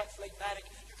phlegmatic.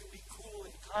 You can be cool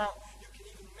and calm. You can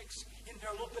even mix in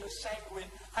there a little bit of sanguine.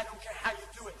 I don't care how you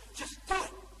do it. Just do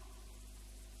it.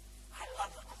 I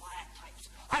love the quiet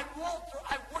types. I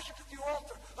worship at the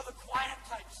altar of the quiet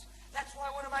types. That's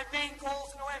why one of my main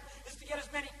goals in OM is to get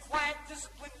as many quiet,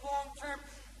 disciplined, long-term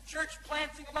church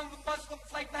planting among the Muslim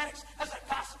phlegmatics as I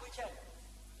possibly can.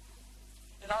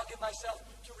 And I'll give myself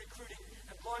to recruiting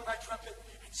and blowing my trumpet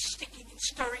and sticking and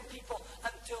stirring people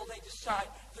until they decide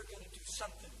they're going to do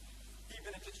something,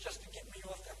 even if it's just to get me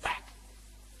off their back.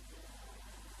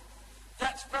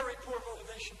 That's very poor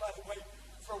motivation, by the way,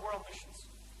 for world missions.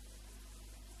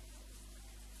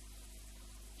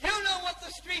 You know what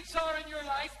the streets are in your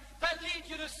life that lead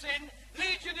you to sin,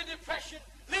 lead you to depression,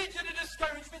 lead you to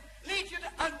discouragement, lead you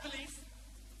to unbelief.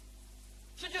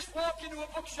 To just walk into a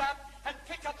bookshop and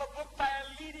pick up a book by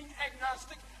a leading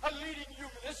agnostic, a leading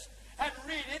humanist, and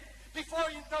read it before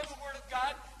you know the Word of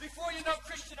God, before you know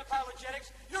Christian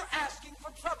apologetics, you're asking for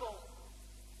trouble.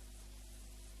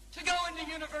 To go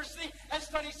into university and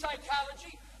study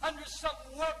psychology under some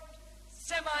warped,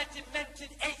 semi-demented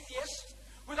atheist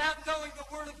without knowing the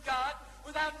Word of God,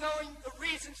 without knowing the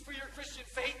reasons for your Christian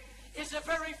faith, is a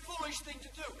very foolish thing to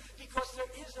do, because there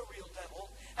is a real devil,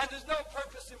 and there's no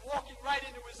purpose in walking right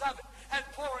into his oven and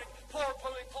pulling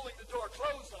the door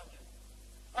closed on you.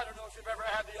 I don't know if you've ever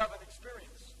had the oven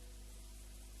experience,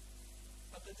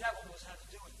 but the devil knows how to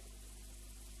do it.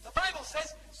 The Bible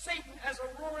says Satan, as a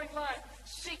roaring lion,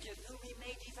 seeketh whom he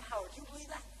may devour. Do you believe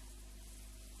that?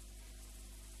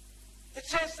 It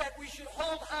says that we should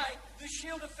hold high the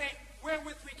shield of faith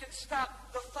wherewith we can stop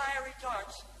the fiery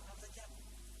darts of the devil.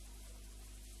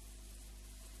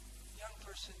 Young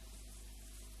person,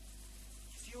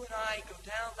 if you and I go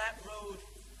down that road,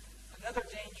 another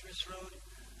dangerous road,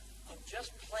 of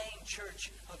just playing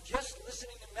church, of just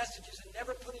listening to messages and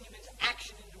never putting them into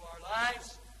action into our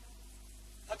lives,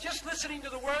 of just listening to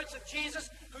the words of Jesus,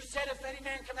 who said, if any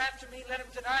man come after me, let him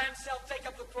deny himself, take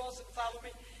up the cross and follow me.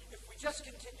 If we just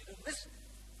continue to listen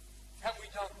and we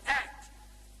don't act,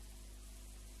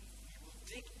 we will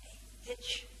dig a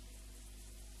ditch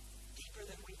deeper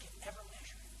than we can ever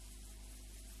measure.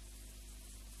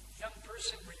 Young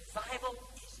person, revival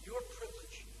is your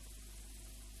privilege.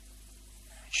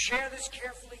 Share this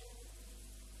carefully.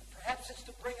 Perhaps it's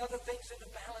to bring other things into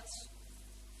balance.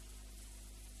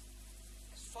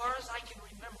 As far as I can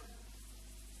remember,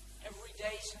 every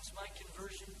day since my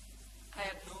conversion, I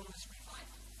have known this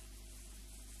revival.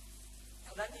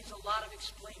 Now that needs a lot of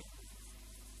explaining.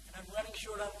 And I'm running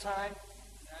short on time,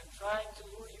 and I'm trying to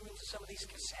lure you into some of these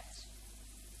cassettes.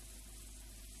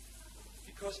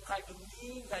 Because I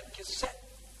believe that cassette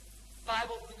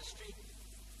Bible ministry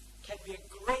can be a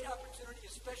great opportunity,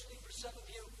 especially for some of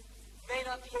you who may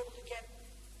not be able to get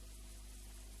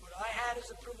what I had as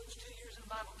a privilege 2 years in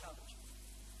Bible college.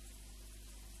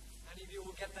 Many of you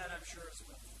will get that, I'm sure, as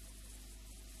well.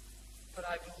 But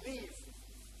I believe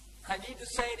I need to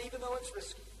say it even though it's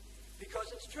risky,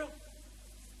 because it's true.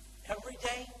 Every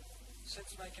day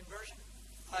since my conversion,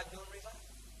 I've known revival.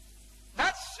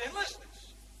 Not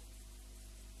sinlessness.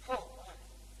 Oh,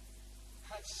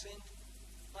 I've sinned.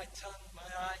 My tongue, my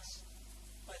eyes,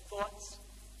 my thoughts.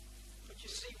 But you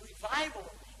see, revival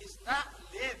is not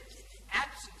lived in the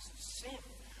absence of sin.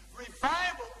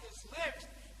 Revival is lived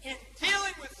in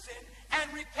dealing with sin and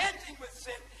repenting with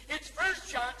sin. It's 1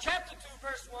 John chapter 2,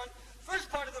 verse 1. First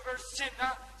part of the verse, sin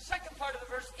not. Second part of the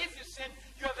verse, if you sin,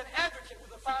 you have an advocate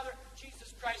with the Father,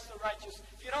 Jesus Christ the righteous.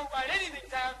 If you don't write anything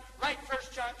down, write 1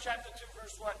 John chapter 2,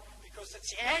 verse 1, because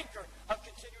it's the anchor of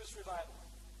continuous revival.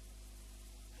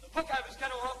 The book I was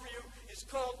going to offer you is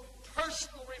called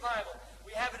Personal Revival.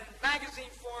 We have it in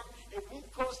magazine form. It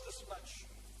won't cost us much.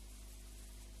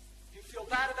 If you feel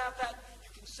bad about that, you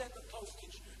can send the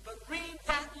postage. But read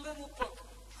that little book,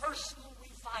 Personal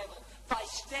Revival, by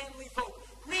Stanley Vogt.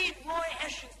 Read Roy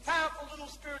Hession's powerful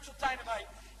little spiritual dynamite,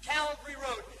 Calvary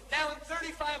Road, now in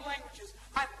 35 languages.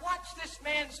 I've watched this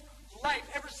man's life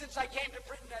ever since I came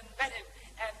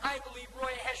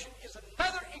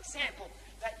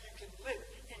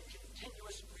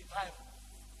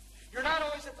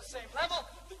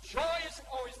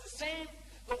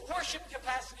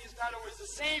not always the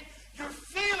same. Your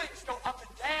feelings go up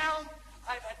and down.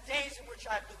 I've had days in which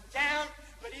I've been down,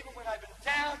 but even when I've been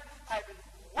down, I've been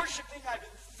worshiping, I've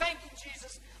been thanking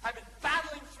Jesus, I've been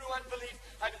battling through unbelief,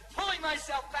 I've been pulling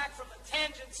myself back from the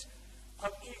tangents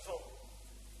of evil.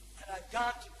 And I've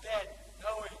gone to bed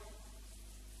knowing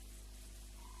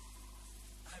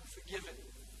I'm forgiven.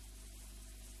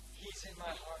 He's in my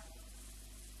heart.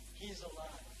 He's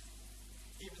alive,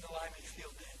 even though I may feel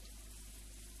dead.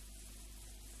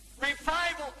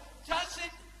 Revival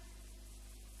doesn't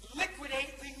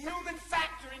liquidate the human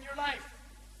factor in your life.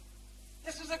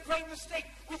 This is a great mistake.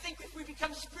 We think if we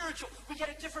become spiritual, we get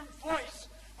a different voice.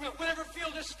 We'll never feel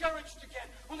discouraged again.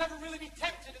 We'll never really be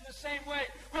tempted in the same way.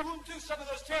 We won't do some of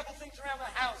those terrible things around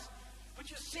the house. But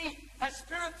you see, as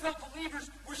Spirit-filled believers,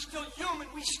 we're still human.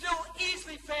 We still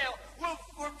easily fail.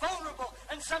 We're vulnerable.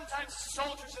 And sometimes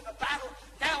soldiers in the battle,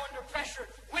 now under pressure,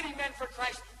 winning men for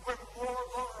Christ, we're more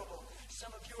vulnerable.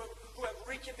 Some of you who have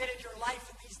recommitted your life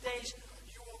in these days,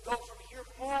 you will go from here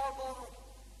more vulnerable.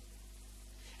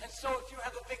 And so if you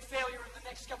have a big failure in the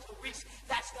next couple of weeks,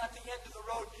 that's not the end of the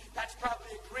road. That's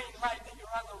probably a green light that you're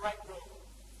on the right road.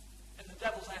 And the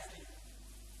devil's after you.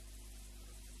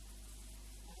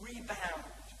 Rebound.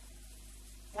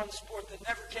 One sport that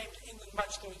never came to England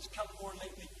much, though it's come more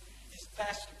lately, is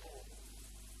basketball.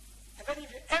 Have any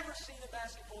of you ever seen a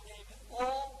basketball game at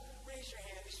all? Raise your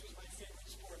hand. This was my favorite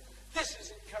sport. This is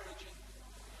encouraging.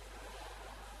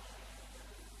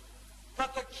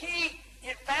 But the key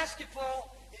in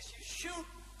basketball is you shoot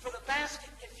for the basket.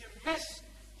 If you miss,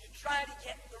 you try to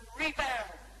get the rebound.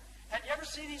 And you ever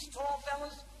see these tall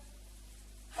fellas?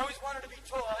 I always wanted to be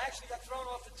tall. I actually got thrown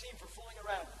off the team for fooling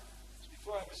around. It was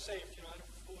before I was saved. You know, I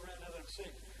don't fool around now that I'm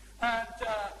saved. And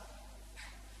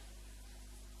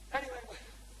anyway,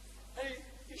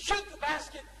 you shoot the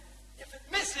basket. If it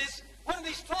misses, one of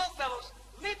these tall fellows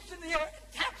leaps in the air and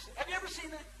taps it. Have you ever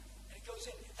seen that? And it goes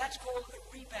in. That's called a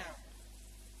rebound.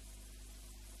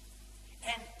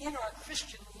 And in our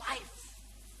Christian life,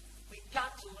 we've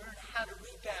got to learn how to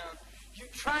rebound. You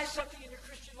try something in your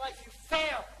Christian life, you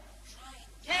fail. Try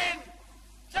again.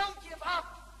 Don't give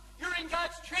up. You're in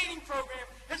God's training program.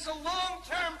 It's a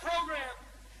long-term program.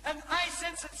 And I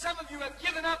sense that some of you have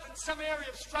given up in some area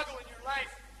of struggle in your life.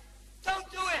 Don't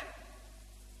do it.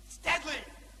 It's deadly.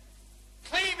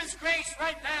 Claim His grace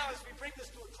right now as we bring this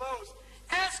to a close.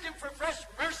 Ask Him for fresh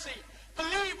mercy.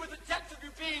 Believe with the depth of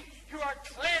your being you are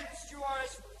cleansed. You are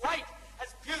as white,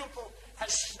 as beautiful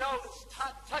as snow that's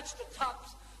touched the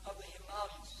tops of the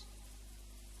Himalayas.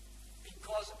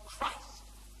 Because of Christ.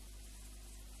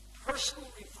 Personal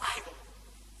revival.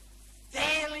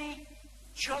 Daily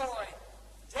joy.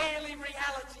 Daily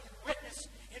reality and witness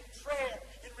in prayer,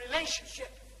 in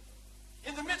relationship.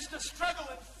 In the midst of struggle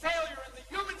and failure and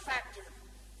the human factor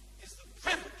is the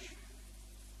privilege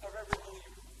of every believer.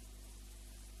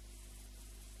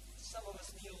 Some of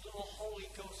us need a little Holy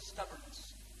Ghost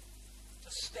stubbornness to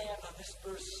stand on this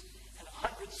verse and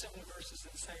 100 similar verses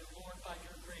and say, Lord, by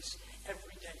your grace,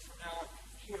 every day from now on,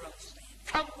 here I stand.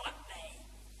 Come what may.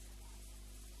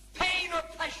 Pain or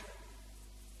pleasure,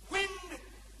 wind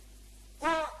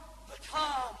or the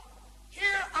calm,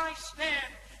 here I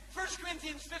stand. 1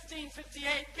 Corinthians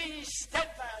 15:58, be ye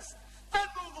steadfast,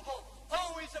 unmovable,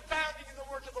 always abounding in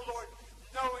the work of the Lord,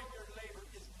 knowing your labor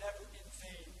is never in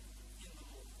vain in the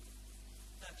Lord.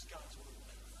 That's God's word.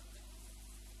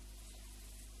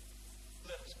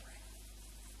 Let us pray.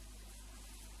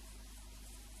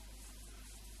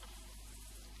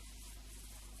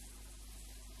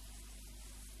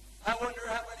 I wonder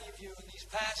how many of you in these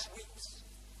past weeks,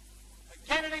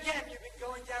 again and again, you've been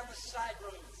going down the side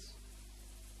roads,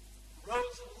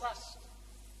 roads of lust,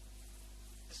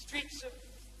 the streets of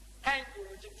anger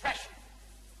or depression,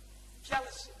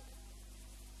 jealousy,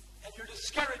 and you're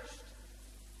discouraged,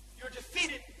 you're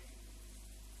defeated,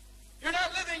 you're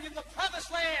not living in the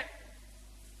promised land,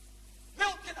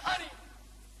 milk and honey,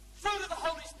 fruit of the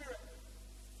Holy Spirit.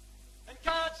 And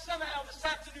God somehow this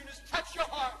afternoon has touched your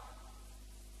heart,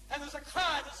 and there's a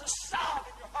cry, there's a sob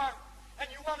in your heart, and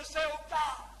you want to say, oh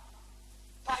God,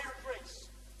 by your grace,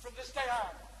 from this day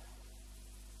on,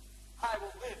 I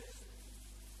will live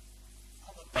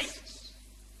on the basis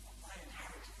of my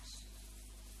inheritance.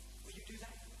 Will you do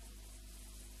that?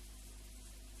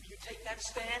 Will you take that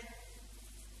stand?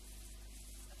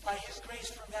 And by His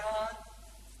grace from now on,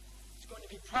 it's going to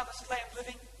be promised land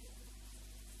living.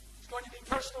 It's going to be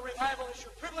personal revival as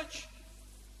your privilege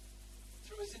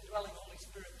through His indwelling Holy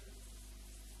Spirit.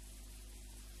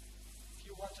 If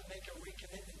you want to make a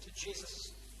recommitment to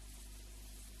Jesus,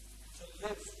 to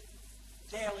live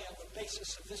daily on the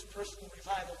basis of this personal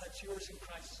revival that's yours in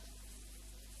Christ.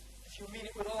 If you mean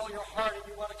it with all your heart and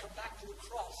you want to come back to the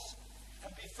cross and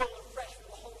be filled afresh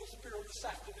with the Holy Spirit this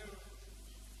afternoon,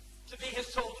 to be his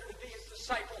soldier, to be his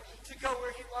disciple, to go where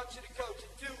he wants you to go, to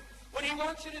do what he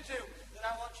wants you to do, then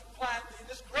I want you quietly in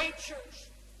this great church,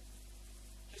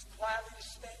 just quietly to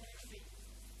stand to your feet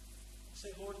and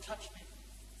say, Lord, touch me.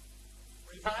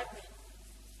 Revive me.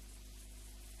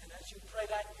 And as you pray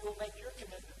that, you will make your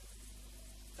commitment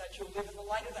that you'll live in the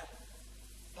light of that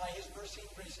by his mercy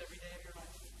and grace every day of your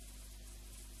life.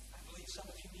 I believe some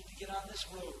of you need to get on this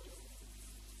road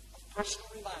of personal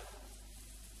revival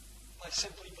by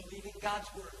simply believing God's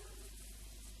word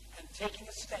and taking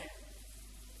a stand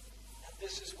that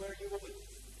this is where you will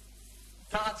live.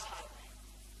 God's highway.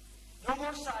 No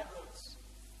more side roads.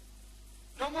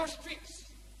 No more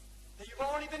streets that you've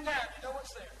already been down. You know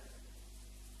what's there.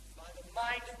 By the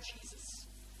mind of Jesus,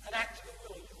 an act of the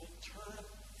will, you will turn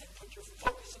and put your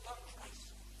focus upon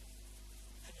Christ.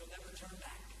 And you'll never turn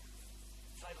back.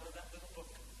 Title of that little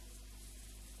book.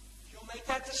 You'll make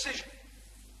that decision.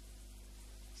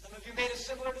 Some of you made a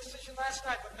similar decision last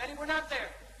night, but many were not there.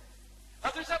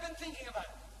 Others have been thinking about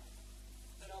it.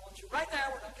 Then I want you right now,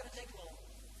 we're not going to take long,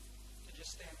 to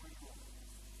just stand where you are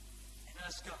and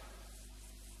ask God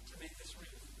to make this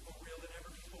real, more real than ever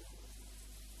before.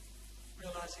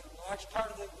 Realizing a large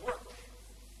part of the work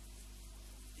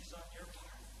is on your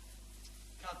part.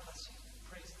 God bless you.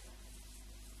 Praise the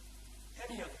Lord.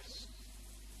 Any others?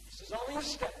 This is only a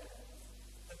step.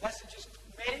 The message is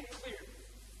made clear.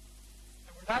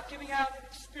 And we're not giving out an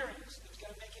experience that's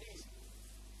going to make it easy.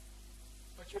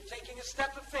 But you're taking a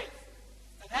step of faith,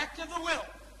 an act of the will,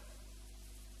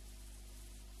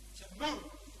 to move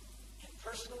in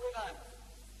personal revival.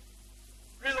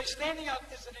 Really standing up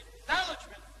is an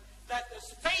acknowledgement that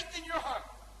there's faith in your heart.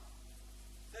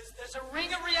 There's a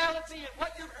ring of reality in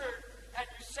what you've heard, and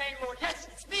you're saying, Lord, yes,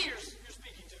 it's me you're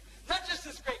speaking to. Not just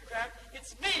this great crowd,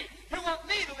 it's me. You want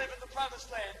me to live in the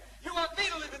promised land. You want me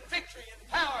to live in victory and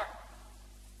power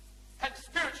and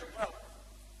spiritual growth.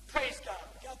 Praise God.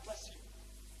 God bless you.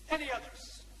 Any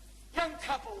others? Young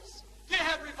couples, do you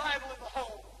have revival in the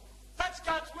home? That's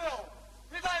God's will.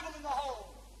 Revival in the home.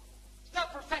 It's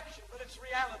not perfection, but it's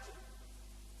reality.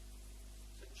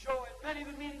 It's a joy. Many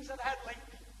of the meetings I've had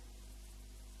lately,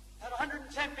 had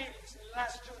 110 meetings in the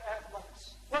last 2.5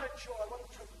 months. What a joy, what a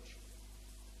privilege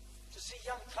to see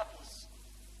young couples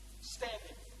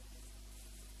standing,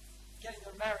 getting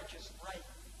their marriages right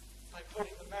by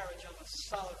putting the marriage on a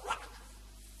solid rock.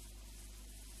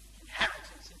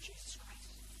 Inheritance in Jesus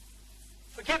Christ.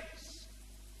 Forgiveness.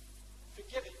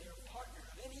 Forgiving your partner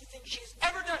of anything she has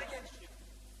ever done against you.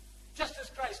 Just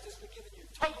as Christ has forgiven you.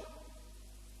 Totally.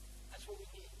 That's what we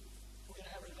need. We're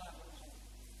going to have revival in the home.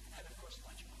 And of course,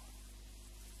 much more.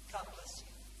 God bless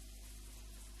you.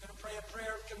 I'm going to pray a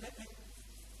prayer of commitment.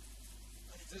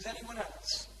 But if there's anyone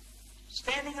else,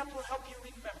 standing up will help you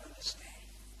remember this day.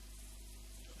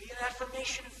 It'll be an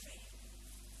affirmation of faith.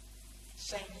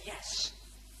 Saying yes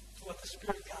to what the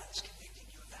Spirit of God is convicting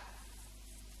you about.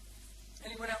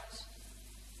 Anyone else?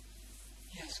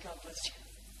 Yes, God bless you.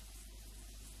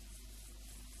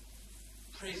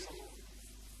 Praise the Lord.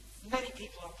 Many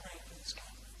people are praying for this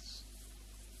conference.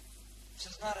 This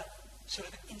is not a sort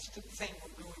of an instant thing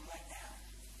we're doing right now.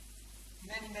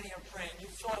 Many are praying.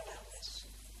 You've thought about this.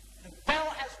 And a bell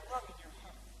has rung in your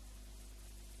heart.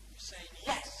 You're saying,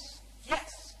 yes,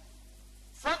 yes.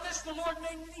 From this, the Lord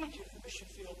may lead you to the mission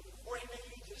field, or he may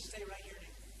lead you to stay right here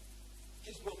to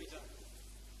his will be done.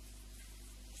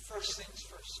 First things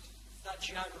first. Not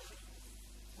geography.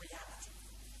 Reality.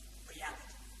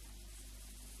 Reality.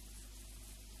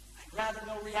 I'd rather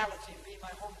know reality and be in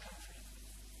my home country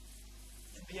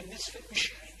than be a misfit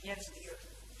missionary at the ends of the earth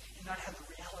and not have the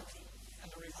reality and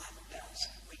the revival bells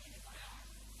ringing in my heart.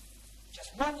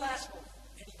 Just one last one.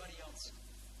 Anybody else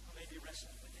who may be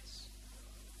wrestling with this?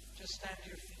 Just stand to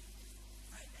your feet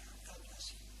right now. God bless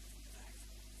you. Back.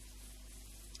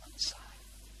 On the side.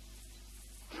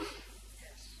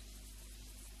 Yes.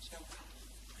 There's no problem.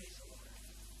 Praise the Lord.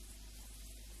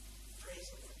 Praise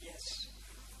the Lord. Yes.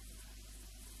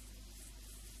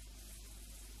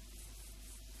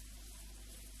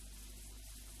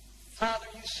 Father,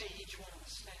 you see each one of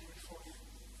us standing before you.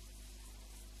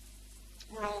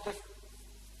 We're all different.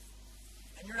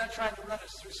 And you're not trying to run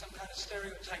us through some kind of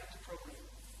stereotyped program.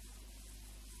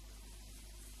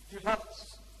 You love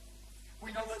us.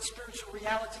 We know that spiritual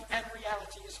reality and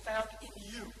reality is found in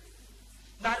you.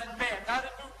 Not in man, not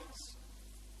in movements.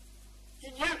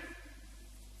 In you.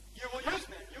 You will use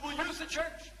men. You will use the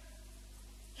church.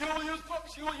 You will use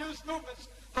books. You will use movements.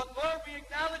 But Lord, we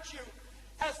acknowledge you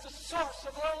as the source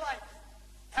of our life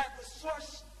and the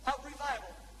source of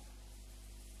revival.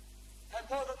 and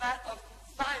more than that, of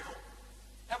Bible.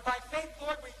 And by faith,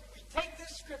 Lord, we take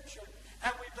this scripture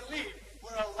and we believe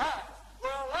we're alive. We're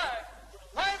alive.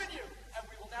 We're alive in you. And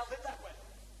we will now live that way.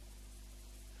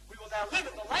 We will now live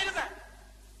in the light of that.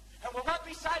 And will not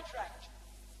be sidetracked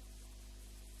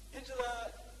into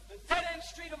the dead-end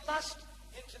street of lust,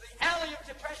 into the alley of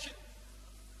depression,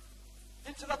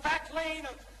 into the back lane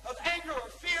of anger or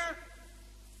fear.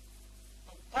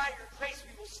 But by your grace,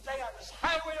 we will stay on this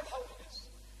highway of holiness,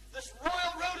 this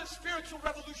royal road of spiritual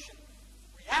revolution,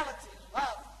 reality,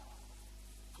 love.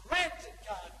 Granted,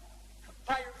 God,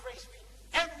 by your grace,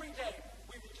 every day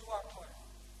we will do our part.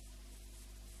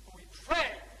 For we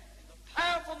pray in the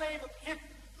powerful name of Him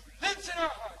who lives in our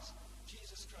hearts,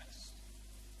 Jesus Christ.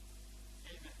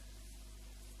 Amen.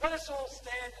 Let us all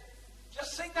stand and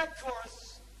just sing that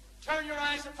chorus. Turn your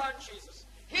eyes upon Jesus.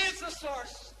 He is the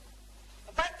source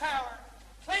of that power.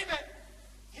 Claim it.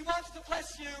 He wants to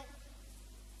bless you.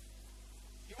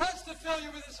 He wants to fill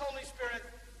you with His Holy Spirit.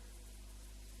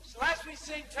 So as we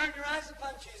sing, turn your eyes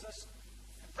upon Jesus,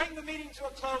 and bring the meeting to a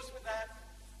close with that.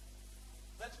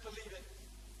 Let's believe it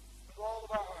with all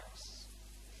of our hearts.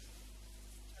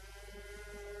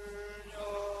 Turn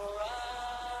your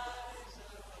eyes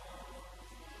upon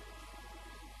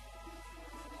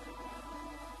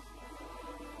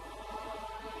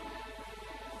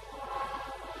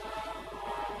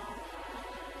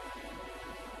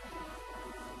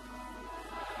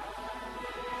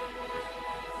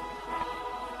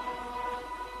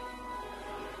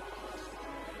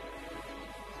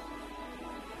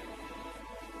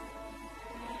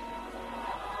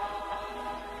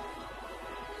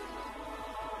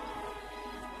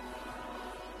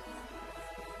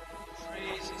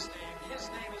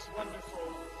wonderful.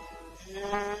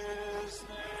 His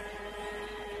name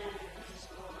is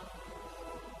wonderful.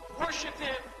 Worship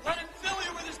Him. Let Him fill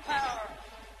you with His power.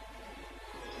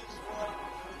 He's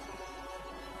wonderful.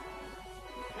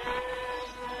 His name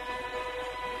is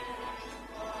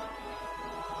wonderful.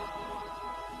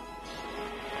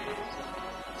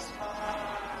 Jesus,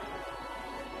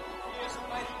 He is a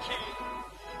mighty King.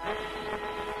 He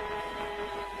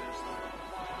is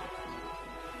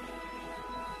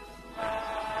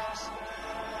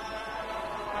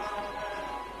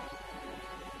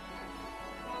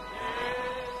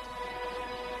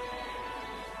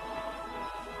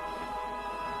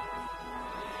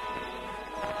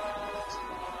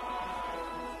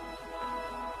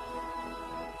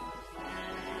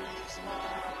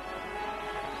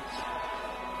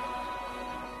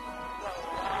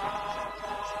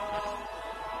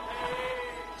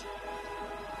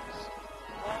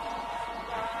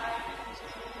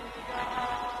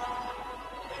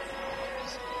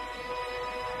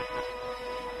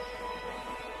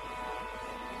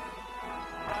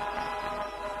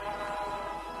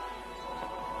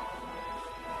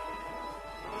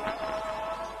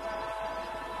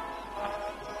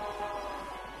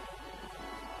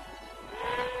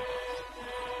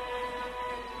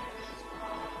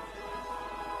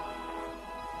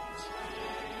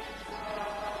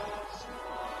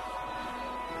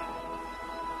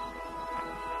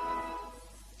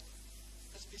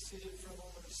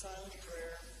the silent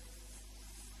prayer.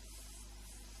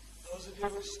 Those of you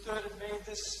who stood and made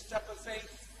this step of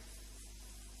faith,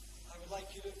 I would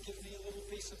like you to give me a little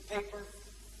piece of paper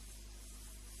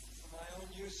for my own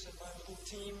use and my little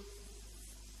team,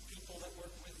 people that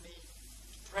work with me,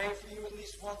 to pray for you at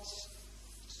least once,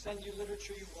 to send you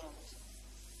literature you want.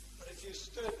 But if you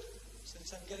stood,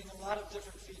 since I'm getting a lot of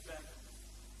different feedback,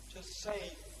 just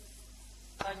say,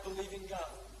 I'm believing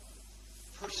God.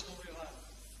 Personal revival.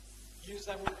 Use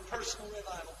that word, personal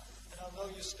revival. And I'll know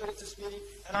you stood at this meeting,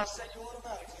 and I'll send you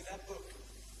automatically that book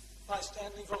by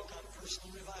Stanley Volk on personal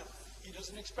revival. He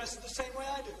doesn't express it the same way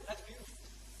I do. That's beautiful.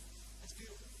 That's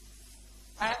beautiful.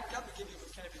 I haven't come to give you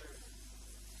vocabulary.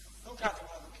 Don't copy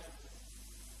my vocabulary.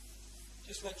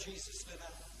 Just let Jesus live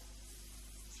out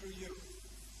through you.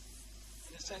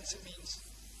 In a sense, it means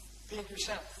being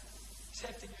yourself,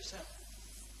 accepting yourself,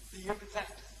 the human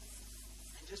factor,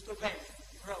 and just obeying,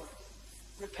 growing,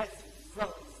 repenting,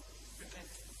 growing,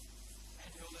 repenting. And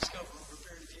you'll discover over a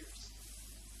period of years,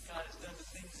 God has done the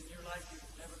things in your life you've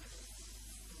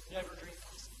never dreamed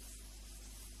possible.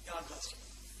 God bless you.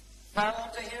 Now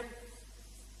on to Him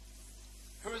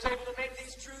who is able to make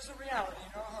these truths a reality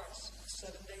in our hearts on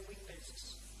a 7-day week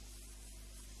basis.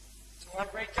 To our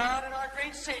great God and our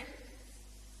great Savior,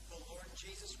 the Lord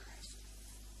Jesus